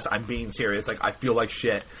like, yes, I'm being serious. Like, I feel like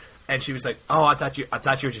shit. And she was like, oh, I thought you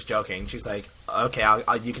were just joking. She's like, okay,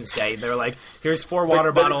 you can stay. And they were like, here's 4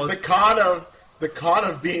 water bottles. The con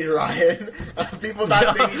of being Ryan, people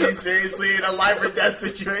not taking you seriously in a life or death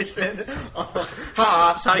situation.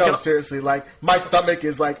 Seriously, like, my stomach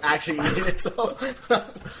is, like, actually eating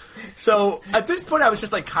itself. So, at this point, I was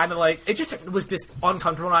just, like, kind of, like, it just was just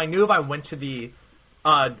uncomfortable, and I knew if I went to the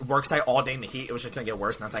work site all day in the heat, it was just going to get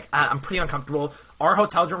worse, and I was like, I'm pretty uncomfortable. Our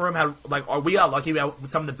hotel room had, like, we got lucky, we had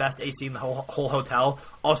some of the best AC in the whole hotel.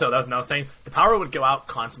 Also, that was another thing, the power would go out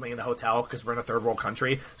constantly in the hotel, because we're in a third world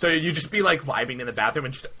country, so you'd just be, like, vibing in the bathroom,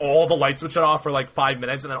 and just all the lights would shut off for, like, 5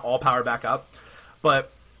 minutes, and then all power back up.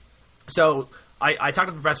 But So I talked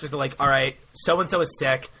to the professors. They're like, all right, so-and-so is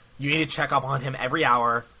sick. You need to check up on him every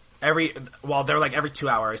hour. They're like every 2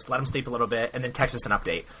 hours. Let him sleep a little bit, and then text us an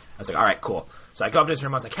update. I was like, all right, cool. So I go up to his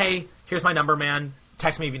room. I was like, hey, here's my number, man.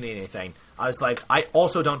 Text me if you need anything. I was like, I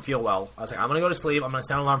also don't feel well. I was like, I'm going to go to sleep. I'm going to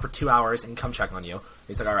set an alarm for 2 hours and come check on you.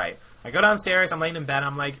 He's like, all right. I go downstairs. I'm laying in bed.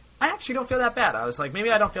 I'm like, I actually don't feel that bad. I was like,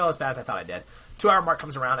 maybe I don't feel as bad as I thought I did. 2 hour mark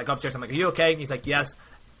comes around. I go upstairs. I'm like, are you okay? And he's like, yes.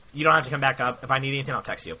 You don't have to come back up. If I need anything, I'll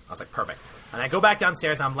text you. I was like, perfect. And I go back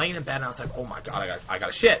downstairs, and I'm laying in bed, and I was like, oh, my God, I got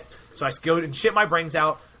to shit. So I go and shit my brains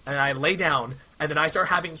out, and I lay down, and then I start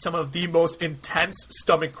having some of the most intense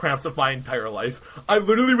stomach cramps of my entire life. I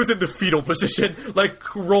literally was in the fetal position,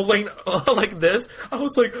 like, rolling like this. I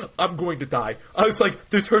was like, I'm going to die. I was like,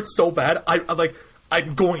 this hurts so bad.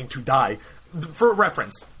 I'm going to die. For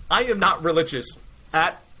reference, I am not religious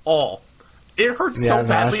at all. It hurt so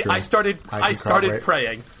badly. I started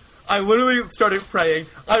praying. I literally started praying.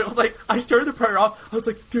 I started the prayer off. I was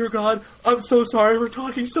like, dear God, I'm so sorry for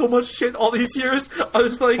talking so much shit all these years. I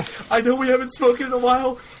was like, I know we haven't spoken in a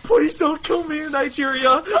while. Please don't kill me in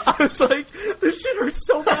Nigeria. I was like, this shit hurts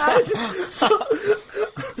so bad.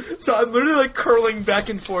 So I'm literally like curling back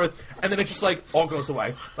and forth, and then it just like all goes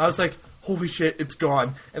away. I was like, holy shit, it's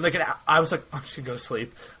gone. And like I was like, I'm just gonna go to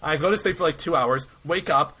sleep. I go to sleep for like 2 hours, wake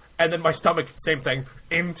up, and then my stomach, same thing,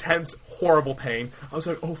 intense, horrible pain. I was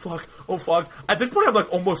like, oh fuck, oh fuck. At this point, I'm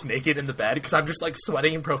like almost naked in the bed because I'm just like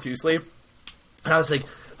sweating profusely. And I was like,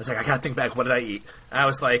 I gotta think back. What did I eat? And I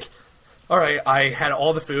was like, all right, I had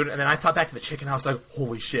all the food, and then I thought back to the chicken. I was like,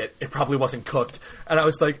 holy shit, it probably wasn't cooked. And I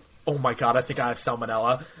was like, oh my God, I think I have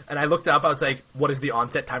salmonella. And I looked up. I was like, what is the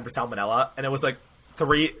onset time for salmonella? And it was like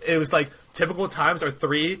typical times are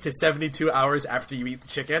 3 to 72 hours after you eat the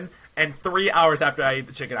chicken, and 3 hours after I ate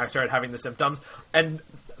the chicken, I started having the symptoms. And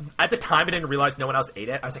at the time, I didn't realize no one else ate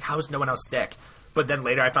it. I was like, how is no one else sick? But then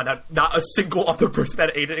later, I found out not a single other person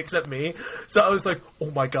had ate it except me. So I was like,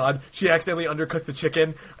 oh my God, she accidentally undercooked the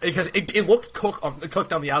chicken because it looked cooked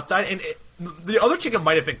on the outside, and the other chicken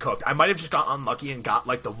might have been cooked. I might have just got unlucky and got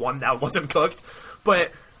like the one that wasn't cooked,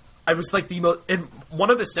 but I was like and one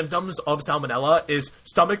of the symptoms of salmonella is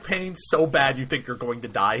stomach pain so bad you think you're going to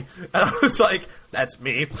die. And I was like, that's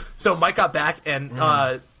me. So Mike got back, and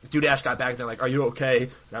Dudash got back, and they're like, are you okay?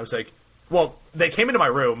 And I was like, well, they came into my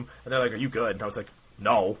room, and they're like, are you good? And I was like,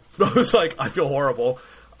 no. I was like, I feel horrible.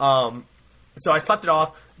 So I slept it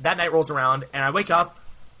off. That night rolls around, and I wake up.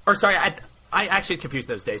 Or sorry, I actually confused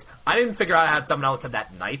those days. I didn't figure out I had salmonella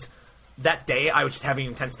that night. That day, I was just having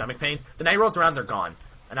intense stomach pains. The night rolls around, they're gone.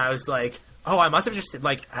 And I was like, oh, I must have just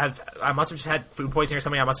had food poisoning or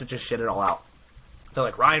something. I must have just shit it all out. They're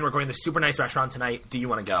like, Ryan, we're going to this super nice restaurant tonight. Do you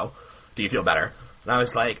want to go? Do you feel better? And I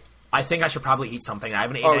was like, I think I should probably eat something. I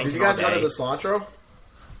haven't eaten anything. Did you guys go to the cilantro?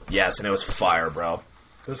 Yes, and it was fire, bro.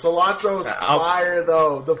 The cilantro is fire,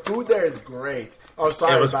 though. The food there is great. Oh,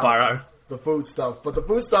 sorry. It was fire. The food stuff. But the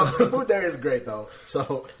food there is great, though.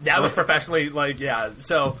 So that was professionally, like, yeah.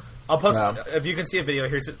 So I'll post, if you can see a video,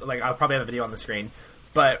 I'll probably have a video on the screen.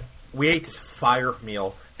 But we ate this fire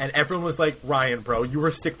meal, and everyone was like, Ryan, bro, you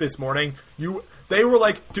were sick this morning. They were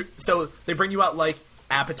like, so they bring you out, like,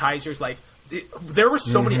 appetizers, like, there were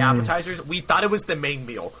so many appetizers. We thought it was the main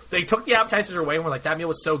meal. They took the appetizers away, and we're like, that meal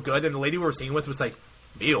was so good. And the lady we were singing with was like,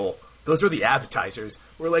 meal? Those were the appetizers.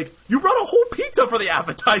 We're like, you brought a whole pizza for the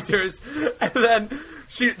appetizers. And then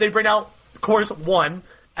they bring out course 1.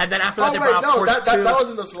 And then after that, they brought out course 2. That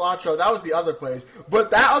wasn't the cilantro. That was the other place. But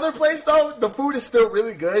that other place, though, the food is still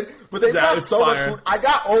really good. But they brought so much food. I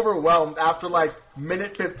got overwhelmed after, like,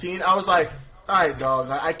 minute 15. I was like, all right, dog,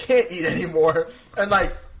 I can't eat anymore. And,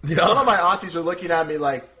 like, some of my aunties are looking at me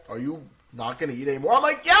like, are you not going to eat anymore? I'm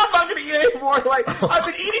like, yeah, I'm not going to eat anymore. Like, I've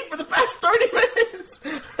been eating for the past 30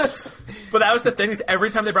 minutes. But that was the thing, is every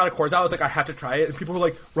time they brought a course out, I was like, I have to try it. And people were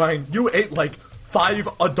like, Ryan, you ate, like, 5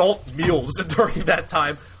 adult meals during that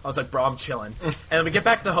time. I was like, bro, I'm chilling. And then we get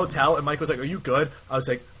back to the hotel, and Mike was like, are you good? I was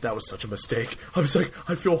like, that was such a mistake. I was like,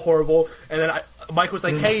 I feel horrible. And then Mike was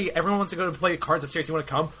like, hey, everyone wants to go to play cards upstairs. You want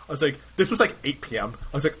to come? I was like, this was like 8 p.m.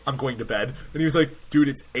 I was like, I'm going to bed. And he was like, dude,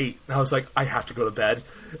 it's 8. And I was like, I have to go to bed.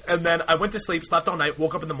 And then I went to sleep, slept all night,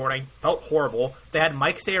 woke up in the morning, felt horrible. They had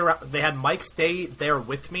Mike stay there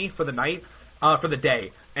with me for the night, for the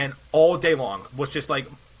day. And all day long was just like,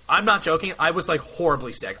 I'm not joking. I was, like,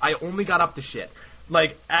 horribly sick. I only got up to shit.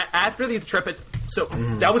 Like, after the trip,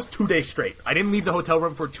 that was 2 days straight. I didn't leave the hotel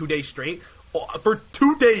room for 2 days straight. For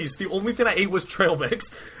 2 days, the only thing I ate was trail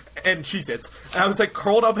mix and Cheez-Its. And I was, like,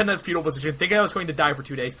 curled up in a fetal position, thinking I was going to die for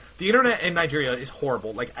 2 days. The internet in Nigeria is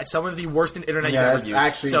horrible. Like, some of the worst internet you've ever used. Yeah,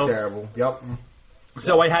 it's actually terrible. Yep.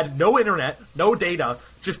 So I had no internet, no data,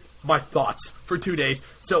 just my thoughts for 2 days.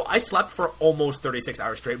 So I slept for almost 36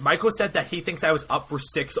 hours straight. Michael said that he thinks I was up for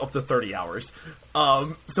 6 of the 30 hours.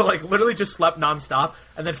 So like literally just slept nonstop.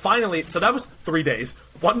 And then finally, so that was 3 days.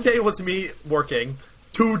 1 day was me working.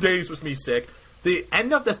 2 days was me sick. The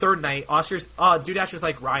end of the third night, Oscar's Dudash was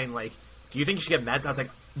like, Ryan, like, do you think you should get meds? I was like,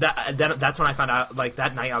 that's when I found out, like,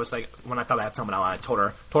 that night I was like, when I thought I had salmonella, I told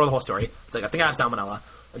her the whole story. It's like, I think I have salmonella.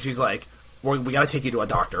 And she's like, we gotta take you to a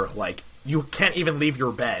doctor. Like, you can't even leave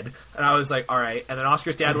your bed. And I was like, all right. And then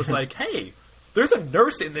Oscar's dad was like, hey, there's a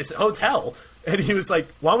nurse in this hotel. And he was like,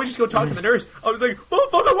 why don't we just go talk to the nurse? I was like,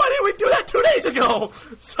 motherfucker, why didn't we do that 2 days ago?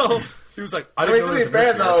 So he was like, I didn't know there was a nurse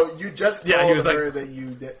here. Though, you just told he was her like, that you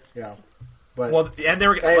did. Yeah. But well, and they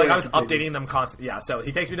were anyway, like, I was updating them constantly. Yeah, so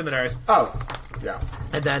he takes me to the nurse. Oh, yeah.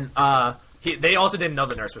 And then they also didn't know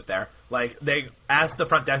the nurse was there. Like, they asked the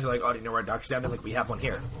front desk, like, oh, do you know where a doctor's at? They're like, we have one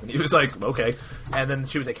here. And he was like, okay. And then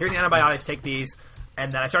she was like, here's the antibiotics, take these.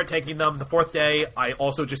 And then I started taking them. The fourth day, I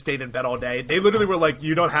also just stayed in bed all day. They literally were like,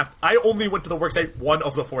 you don't have... I only went to the worksite 1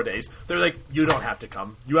 of the 4 days. They're like, you don't have to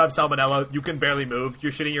come. You have salmonella. You can barely move.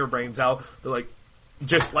 You're shitting your brains out. They're like,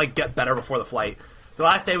 just, like, get better before the flight. The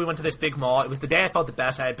last day, we went to this big mall. It was the day I felt the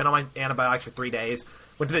best. I had been on my antibiotics for 3 days.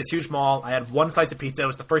 Went to this huge mall. I had 1 slice of pizza. It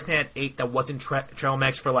was the first thing I had ate that wasn't trail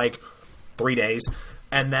mix for, like, 3 days.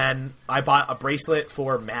 And then I bought a bracelet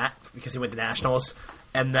for Matt because he went to nationals.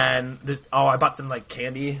 And then, I bought some, like,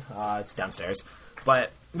 candy. It's downstairs.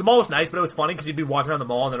 But the mall was nice, but it was funny because you'd be walking around the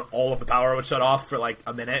mall and then all of the power would shut off for, like,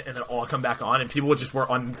 a minute and then all come back on. And people just were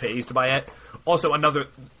unfazed by it. Also, another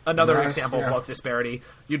nice, example of disparity.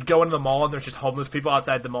 You'd go into the mall and there's just homeless people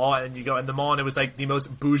outside the mall. And then you go in the mall and it was, like, the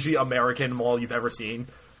most bougie American mall you've ever seen.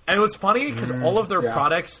 And it was funny because all of their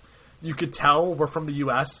products, you could tell, were from the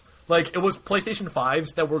U.S., like, it was PlayStation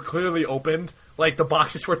 5s that were clearly opened. Like, the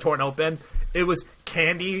boxes were torn open. It was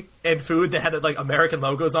candy and food that had, like, American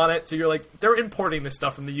logos on it. So you're like, they're importing this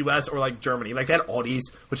stuff from the U.S. or, like, Germany. Like, they had Aldi's,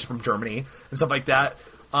 which is from Germany, and stuff like that,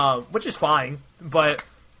 which is fine. But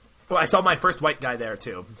I saw my first white guy there,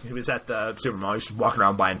 too. He was at the supermarket. He was just walking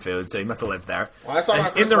around buying food, so he must have lived there. Well, I saw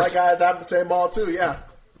my first white guy at that same mall, too, yeah.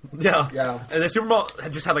 Yeah. And the supermarket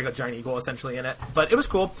had just had, like, a giant eagle, essentially, in it. But it was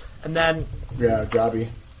cool. And then... yeah, jobby.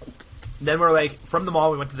 Then we're like, from the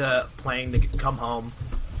mall, we went to the plane to come home.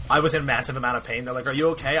 I was in a massive amount of pain. They're like, are you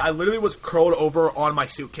okay? I literally was curled over on my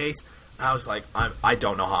suitcase. And I was like, I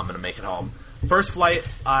don't know how I'm going to make it home. The first flight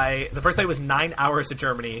was 9 hours to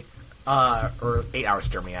Germany, or 8 hours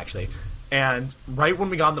to Germany, actually. And right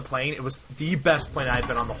when we got on the plane, it was the best plane I had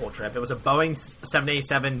been on the whole trip. It was a Boeing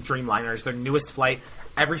 787 Dreamliner, their newest flight.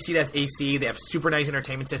 Every seat has AC. They have super nice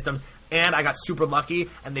entertainment systems. And I got super lucky,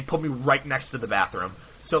 and they put me right next to the bathroom.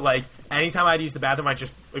 So, like, anytime I'd use the bathroom,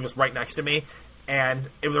 it was right next to me. And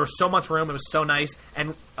there was so much room. It was so nice.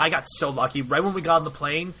 And I got so lucky. Right when we got on the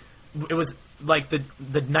plane, it was, like,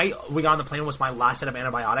 the night we got on the plane was my last set of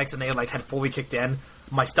antibiotics, and they, like, had fully kicked in.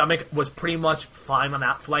 My stomach was pretty much fine on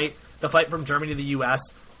that flight. The flight from Germany to the U.S.,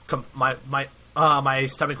 my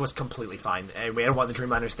stomach was completely fine. And we had one of the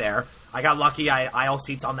Dreamliners there. I got lucky. I had aisle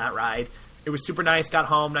seats on that ride. It was super nice. Got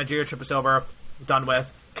home. Nigeria trip was over. Done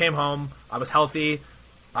with. Came home. I was healthy.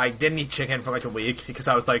 I didn't eat chicken for like a week because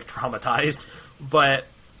I was like traumatized. But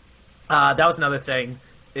that was another thing.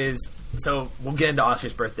 So we'll get into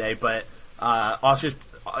Austria's birthday. But Austria's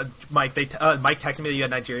Mike texted me that you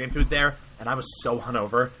had Nigerian food there, and I was so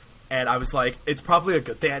hungover. And I was like, it's probably a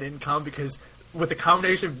good thing I didn't come because with the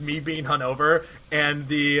combination of me being hungover and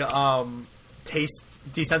the taste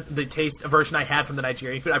aversion I had from the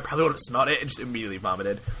Nigerian food, I probably would have smelled it and just immediately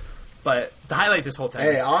vomited. But to highlight this whole thing,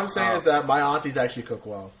 hey, all I'm saying is that my aunties actually cook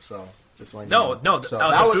well, so just like no, so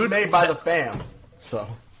that was made by the fam. So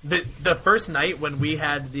the first night when we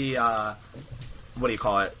had the what do you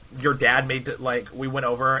call it? Your dad made it, like, we went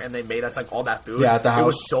over and they made us like all that food. Yeah, at the house. It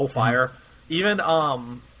was so fire. Mm-hmm.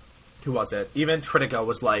 Even who was it? Even Tritica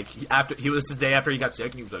was like, he was the day after he got sick,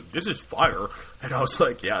 and he was like, "This is fire," and I was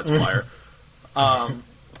like, "Yeah, it's fire."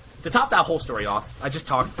 To top that whole story off, I just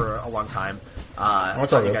talked for a long time.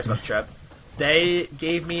 Telling you guys about the trip. They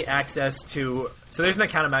gave me access to. So there's an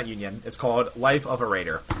account at Mount Union. It's called Life of a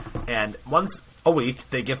Raider, and once a week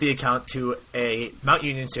they give the account to a Mount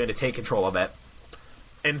Union student to take control of it.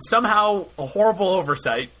 And somehow, a horrible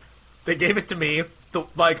oversight, they gave it to me.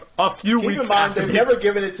 Like a few weeks after. They've never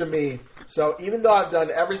given it to me. So even though I've done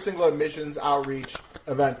every single admissions outreach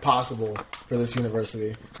event possible for this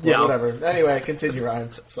university, whatever. Anyway, continue, Ryan.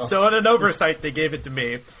 So in an oversight, they gave it to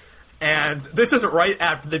me, and this is right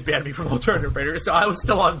after they banned me from Alternative Raiders. So I was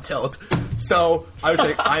still on tilt. So I was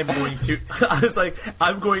like, I'm going to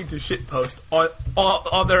shitpost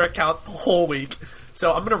on their account the whole week.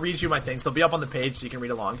 So I'm going to read you my things. They'll be up on the page so you can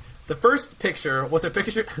read along. The first picture was a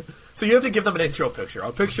picture. So you have to give them an intro picture,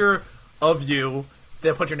 a picture of you.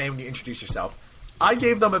 They'll put your name when you introduce yourself. I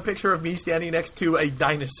gave them a picture of me standing next to a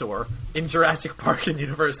dinosaur in Jurassic Park and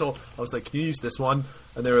Universal. I was like, "Can you use this one?"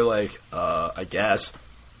 And they were like, I guess.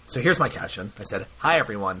 So here's my caption. I said, "Hi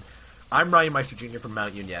everyone, I'm Ryan Meister Jr. from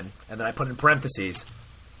Mount Union," and then I put in parentheses,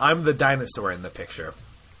 "I'm the dinosaur in the picture.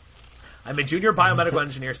 I'm a junior biomedical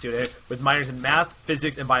engineer student with minors in math,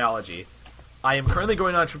 physics, and biology. I am currently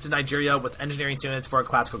going on a trip to Nigeria with engineering students for a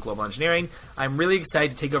class called Global Engineering. I'm really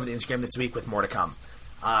excited to take over the Instagram this week with more to come."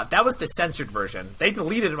 That was the censored version. They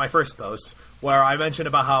deleted my first post where I mentioned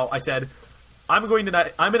about how I said, I'm in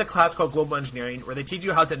a class called Global Engineering where they teach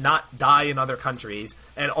you how to not die in other countries,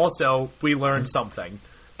 and also we learned something.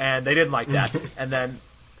 And they didn't like that. And then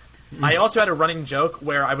I also had a running joke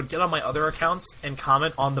where I would get on my other accounts and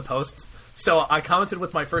comment on the posts. So I commented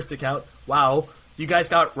with my first account, "Wow, you guys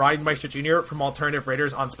got Ryan Meister Jr. from Alternative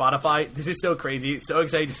Raiders on Spotify. This is so crazy. So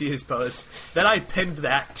excited to see his post." Then I pinned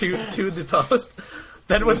that to the post.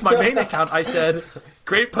 Then with my main account, I said,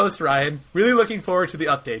 "Great post, Ryan. Really looking forward to the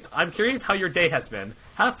updates. I'm curious how your day has been.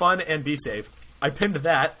 Have fun and be safe." I pinned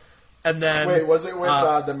that. And then... Wait, was it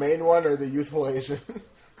with the main one or the youthful Asian?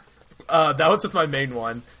 That was with my main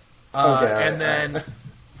one. Okay, and then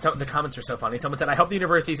the comments were so funny. Someone said, "I hope the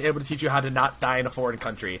university is able to teach you how to not die in a foreign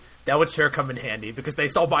country. That would sure come in handy," because they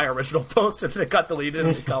saw my original post and it got deleted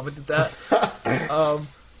and they commented that.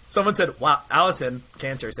 Someone said, "Wow," Allison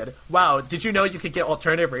Cantor said, "Wow, did you know you could get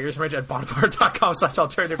Alternative Raiders merch at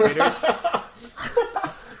bonfire.com/Alternative Raiders?"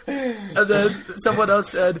 And then someone else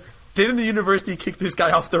said, "Didn't the university kick this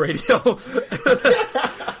guy off the radio?"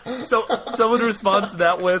 So someone responds to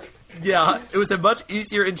that with, "Yeah, it was a much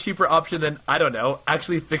easier and cheaper option than, I don't know,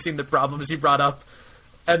 actually fixing the problems he brought up."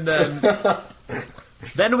 And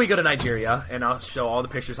then we go to Nigeria, and I'll show all the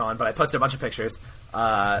pictures on, but I posted a bunch of pictures.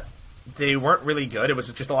 They weren't really good. It was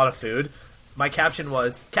just a lot of food. My caption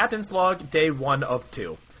was, "Captain's Log, Day 1 of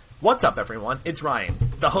 2. What's up, everyone? It's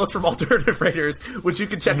Ryan, the host from Alternative Raiders, which you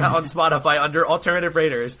can check out on Spotify under Alternative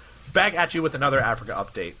Raiders, back at you with another Africa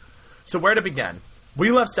update." So where to begin? We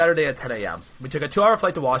left Saturday at 10 a.m. We took a 2-hour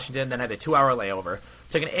flight to Washington, then had a 2-hour layover.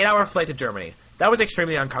 Took an 8-hour flight to Germany. That was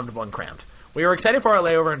extremely uncomfortable and cramped. We were excited for our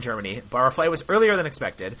layover in Germany, but our flight was earlier than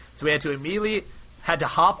expected, so we had to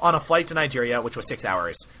hop on a flight to Nigeria, which was 6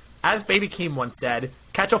 hours. As Baby Keem once said,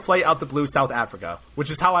 "Catch a flight out the blue South Africa,"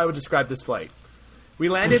 which is how I would describe this flight. We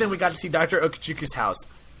landed and we got to see Dr. Okachukwu's house.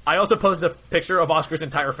 I also posted a picture of Oscar's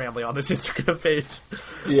entire family on this Instagram page.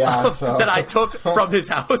 Yeah, that I took from his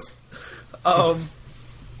house.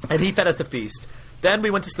 And he fed us a feast. Then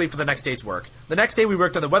we went to sleep for the next day's work. The next day we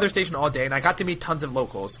worked on the weather station all day, and I got to meet tons of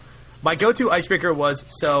locals. My go-to icebreaker was,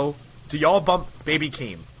 "So, do y'all bump Baby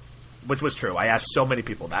Keem?" Which was true. I asked so many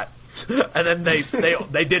people that. And then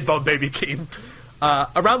they did bump Baby Keem.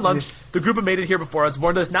 Around lunch, the group who made it here before us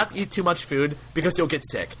warned us not to eat too much food because you'll get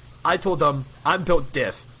sick. I told them I'm built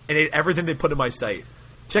diff and ate everything they put in my sight.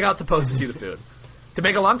 Check out the post to see the food. To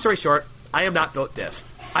make a long story short, I am not built diff.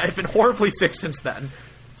 I have been horribly sick since then.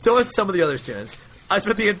 So has some of the other students. I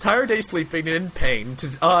spent the entire day sleeping and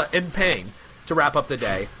in pain to wrap up the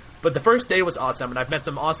day. But the first day was awesome, and I've met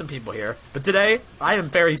some awesome people here. But today, I am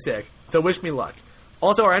very sick, so wish me luck.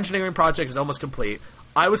 Also, our engineering project is almost complete.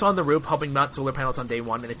 I was on the roof helping mount solar panels on day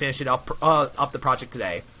 1, and they finished it up the project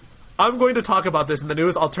today. I'm going to talk about this in the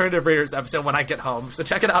newest Alternative Raiders episode when I get home, so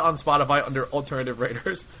check it out on Spotify under Alternative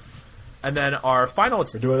Raiders. And then our final...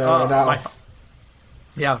 We're doing that right now.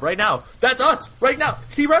 Yeah, right now. That's us! Right now!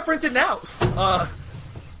 He referenced it now!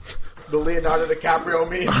 The Leonardo DiCaprio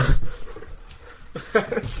meme.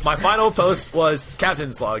 My final post was,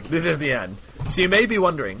 "Captain's Log, this is the end." So you may be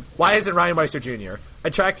wondering, why isn't Ryan Meister Jr.,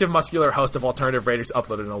 attractive, muscular host of Alternative Raiders,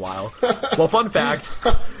 uploaded in a while? Well, fun fact,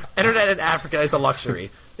 internet in Africa is a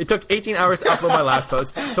luxury. It took 18 hours to upload my last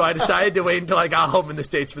post, so I decided to wait until I got home in the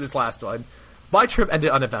States for this last one. My trip ended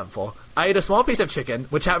uneventful. I ate a small piece of chicken,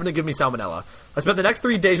 which happened to give me salmonella. I spent the next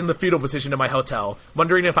 3 days in the fetal position in my hotel,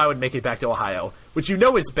 wondering if I would make it back to Ohio, which you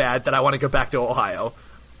know is bad that I want to go back to Ohio.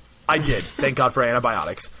 I did, thank God for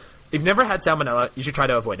antibiotics. If you've never had salmonella, you should try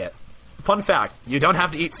to avoid it. Fun fact, you don't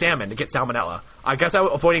have to eat salmon to get salmonella. I guess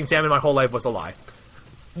avoiding salmon my whole life was a lie.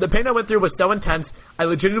 The pain I went through was so intense, I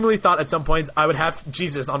legitimately thought at some points I would have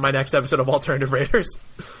Jesus on my next episode of Alternative Raiders.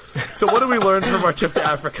 So what did we learn from our trip to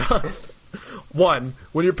Africa? 1.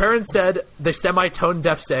 When your parents said the semi-tone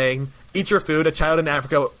deaf saying, "Eat your food, a child in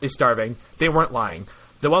Africa is starving," they weren't lying.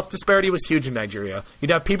 The wealth disparity was huge in Nigeria.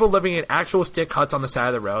 You'd have people living in actual stick huts on the side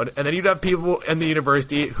of the road, and then you'd have people in the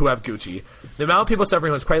university who have Gucci. The amount of people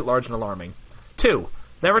suffering was quite large and alarming. 2.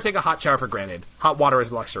 Never take a hot shower for granted. Hot water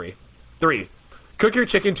is luxury. 3. Cook your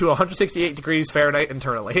chicken to 168 degrees Fahrenheit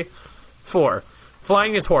internally. 4.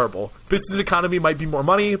 Flying is horrible. Business economy might be more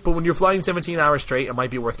money, but when you're flying 17 hours straight, it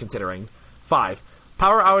might be worth considering. 5.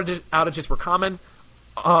 Power outages were common.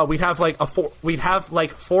 We'd have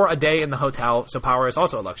like 4 a day in the hotel, so power is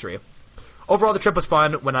also a luxury. Overall, the trip was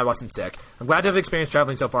fun when I wasn't sick. I'm glad to have experienced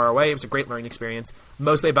traveling so far away. It was a great learning experience,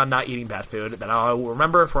 mostly about not eating bad food that I will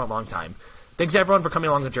remember for a long time. Thanks to everyone for coming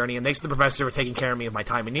along the journey, and thanks to the professor for taking care of me of my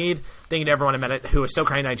time in need. Thank you to everyone I met who was so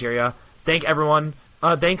kind in Nigeria. Thanks everyone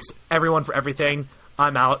for everything.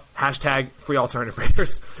 I'm out. # free alternative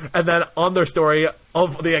raiders. And then on their story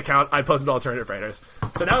of the account, I posted alternative raiders.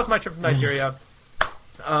 So that was my trip to Nigeria.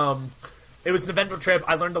 It was an eventful trip.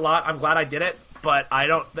 I learned a lot. I'm glad I did it, but I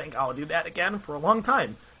don't think I'll do that again for a long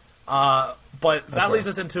time. But that leads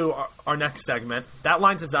us into our next segment. That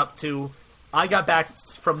lines us up to I got back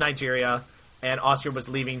from Nigeria, and Oscar was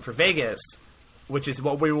leaving for Vegas, which is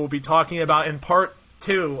what we will be talking about in part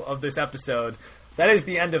 2 of this episode. That is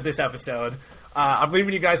the end of this episode. I'm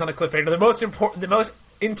leaving you guys on a cliffhanger. The most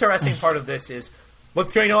interesting part of this is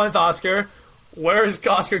what's going on with Oscar. Where is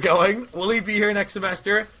Oscar going? Will he be here next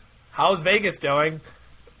semester? How's Vegas doing?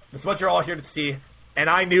 That's what you're all here to see, and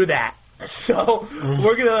I knew that. So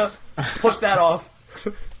we're going to push that off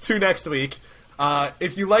to next week.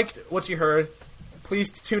 If you liked what you heard, please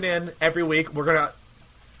tune in every week. We're going to...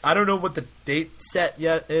 I don't know what the date set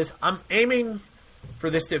yet is. I'm aiming for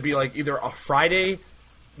this to be like either a Friday,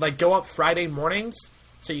 like go up Friday mornings,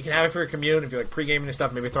 so you can have it for your commute if you're like pre-gaming and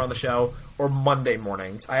stuff, maybe throw on the show, or Monday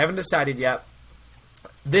mornings. I haven't decided yet.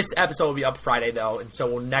 This episode will be up Friday, though, and so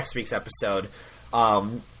will next week's episode.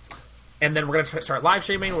 And then we're going to start live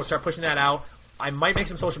streaming. We'll start pushing that out. I might make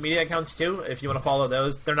some social media accounts, too, if you want to follow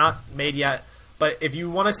those. They're not made yet. But if you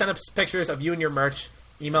want to send us pictures of you and your merch,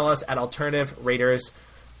 email us at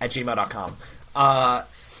alternativeraiders@gmail.com.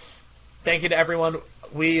 Thank you to everyone.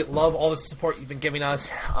 We love all the support you've been giving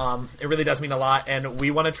us. It really does mean a lot, and we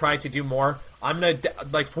want to try to do more. I'm going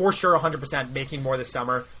to, for sure, 100% making more this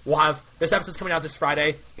summer. We'll have, this episode's coming out this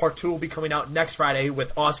Friday. Part 2 will be coming out next Friday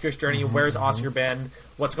with Oscar's journey. Where's Oscar been?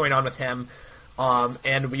 What's going on with him?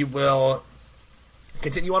 And we will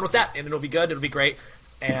continue on with that, and it'll be good. It'll be great.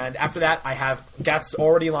 And after that, I have guests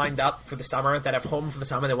already lined up for the summer that have home for the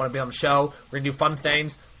summer. They want to be on the show. We're going to do fun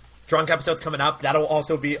things. Drunk episode's coming up. That'll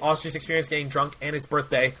also be Oscar's experience getting drunk, and his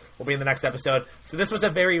birthday will be in the next episode. So this was a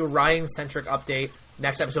very Ryan-centric update.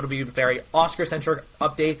 Next episode will be a very Oscar-centric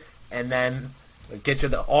update, and then get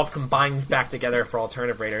you all combined back together for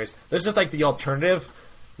Alternative Raiders. This is just like the alternative.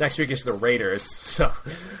 Next week is the Raiders. So,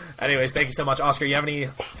 anyways, thank you so much. Oscar, you have any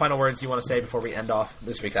final words you want to say before we end off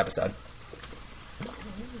this week's episode?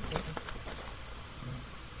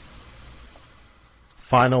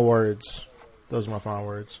 Final words. Those are my final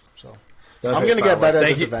words. So I'm going to get better at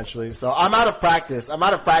this eventually. So I'm out of practice. For 2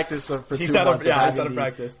 months. He's out of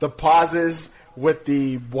practice. The pauses with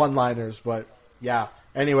the one-liners. But, yeah.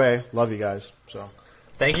 Anyway, love you guys. So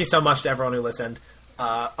thank you so much to everyone who listened.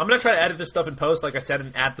 I'm going to try to edit this stuff in post, like I said,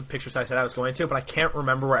 and add the pictures I said I was going to, but I can't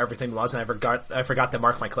remember where everything was, and I forgot to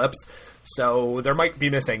mark my clips. So there might be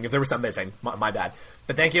missing. If there was something missing, my bad.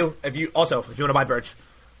 But thank you. If you want to buy merch,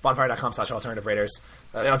 bonfire.com/alternative-raiders.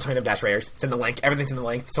 Alternative-raiders. It's in the link. Everything's in the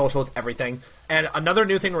link. The socials, everything. And another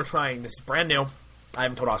new thing we're trying. This is brand new. I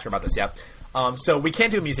haven't told Oscar about this yet. So we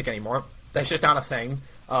can't do music anymore. That's just not a thing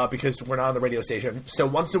because we're not on the radio station. So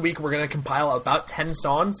once a week, we're going to compile about 10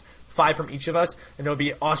 songs, 5 from each of us, and it'll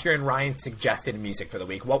be Oscar and Ryan's suggested music for the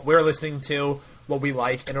week. What we're listening to, what we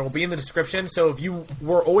like, and it'll be in the description. So if you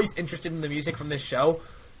were always interested in the music from this show,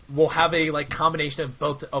 we'll have a combination of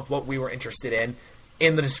both of what we were interested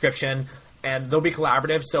in the description, and they'll be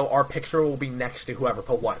collaborative, so our picture will be next to whoever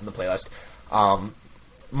put what in the playlist.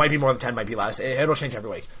 Might be more than 10, might be less. It'll change every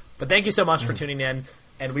week. But thank you so much for tuning in,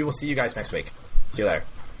 and we will see you guys next week. See you later.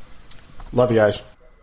 Love you guys.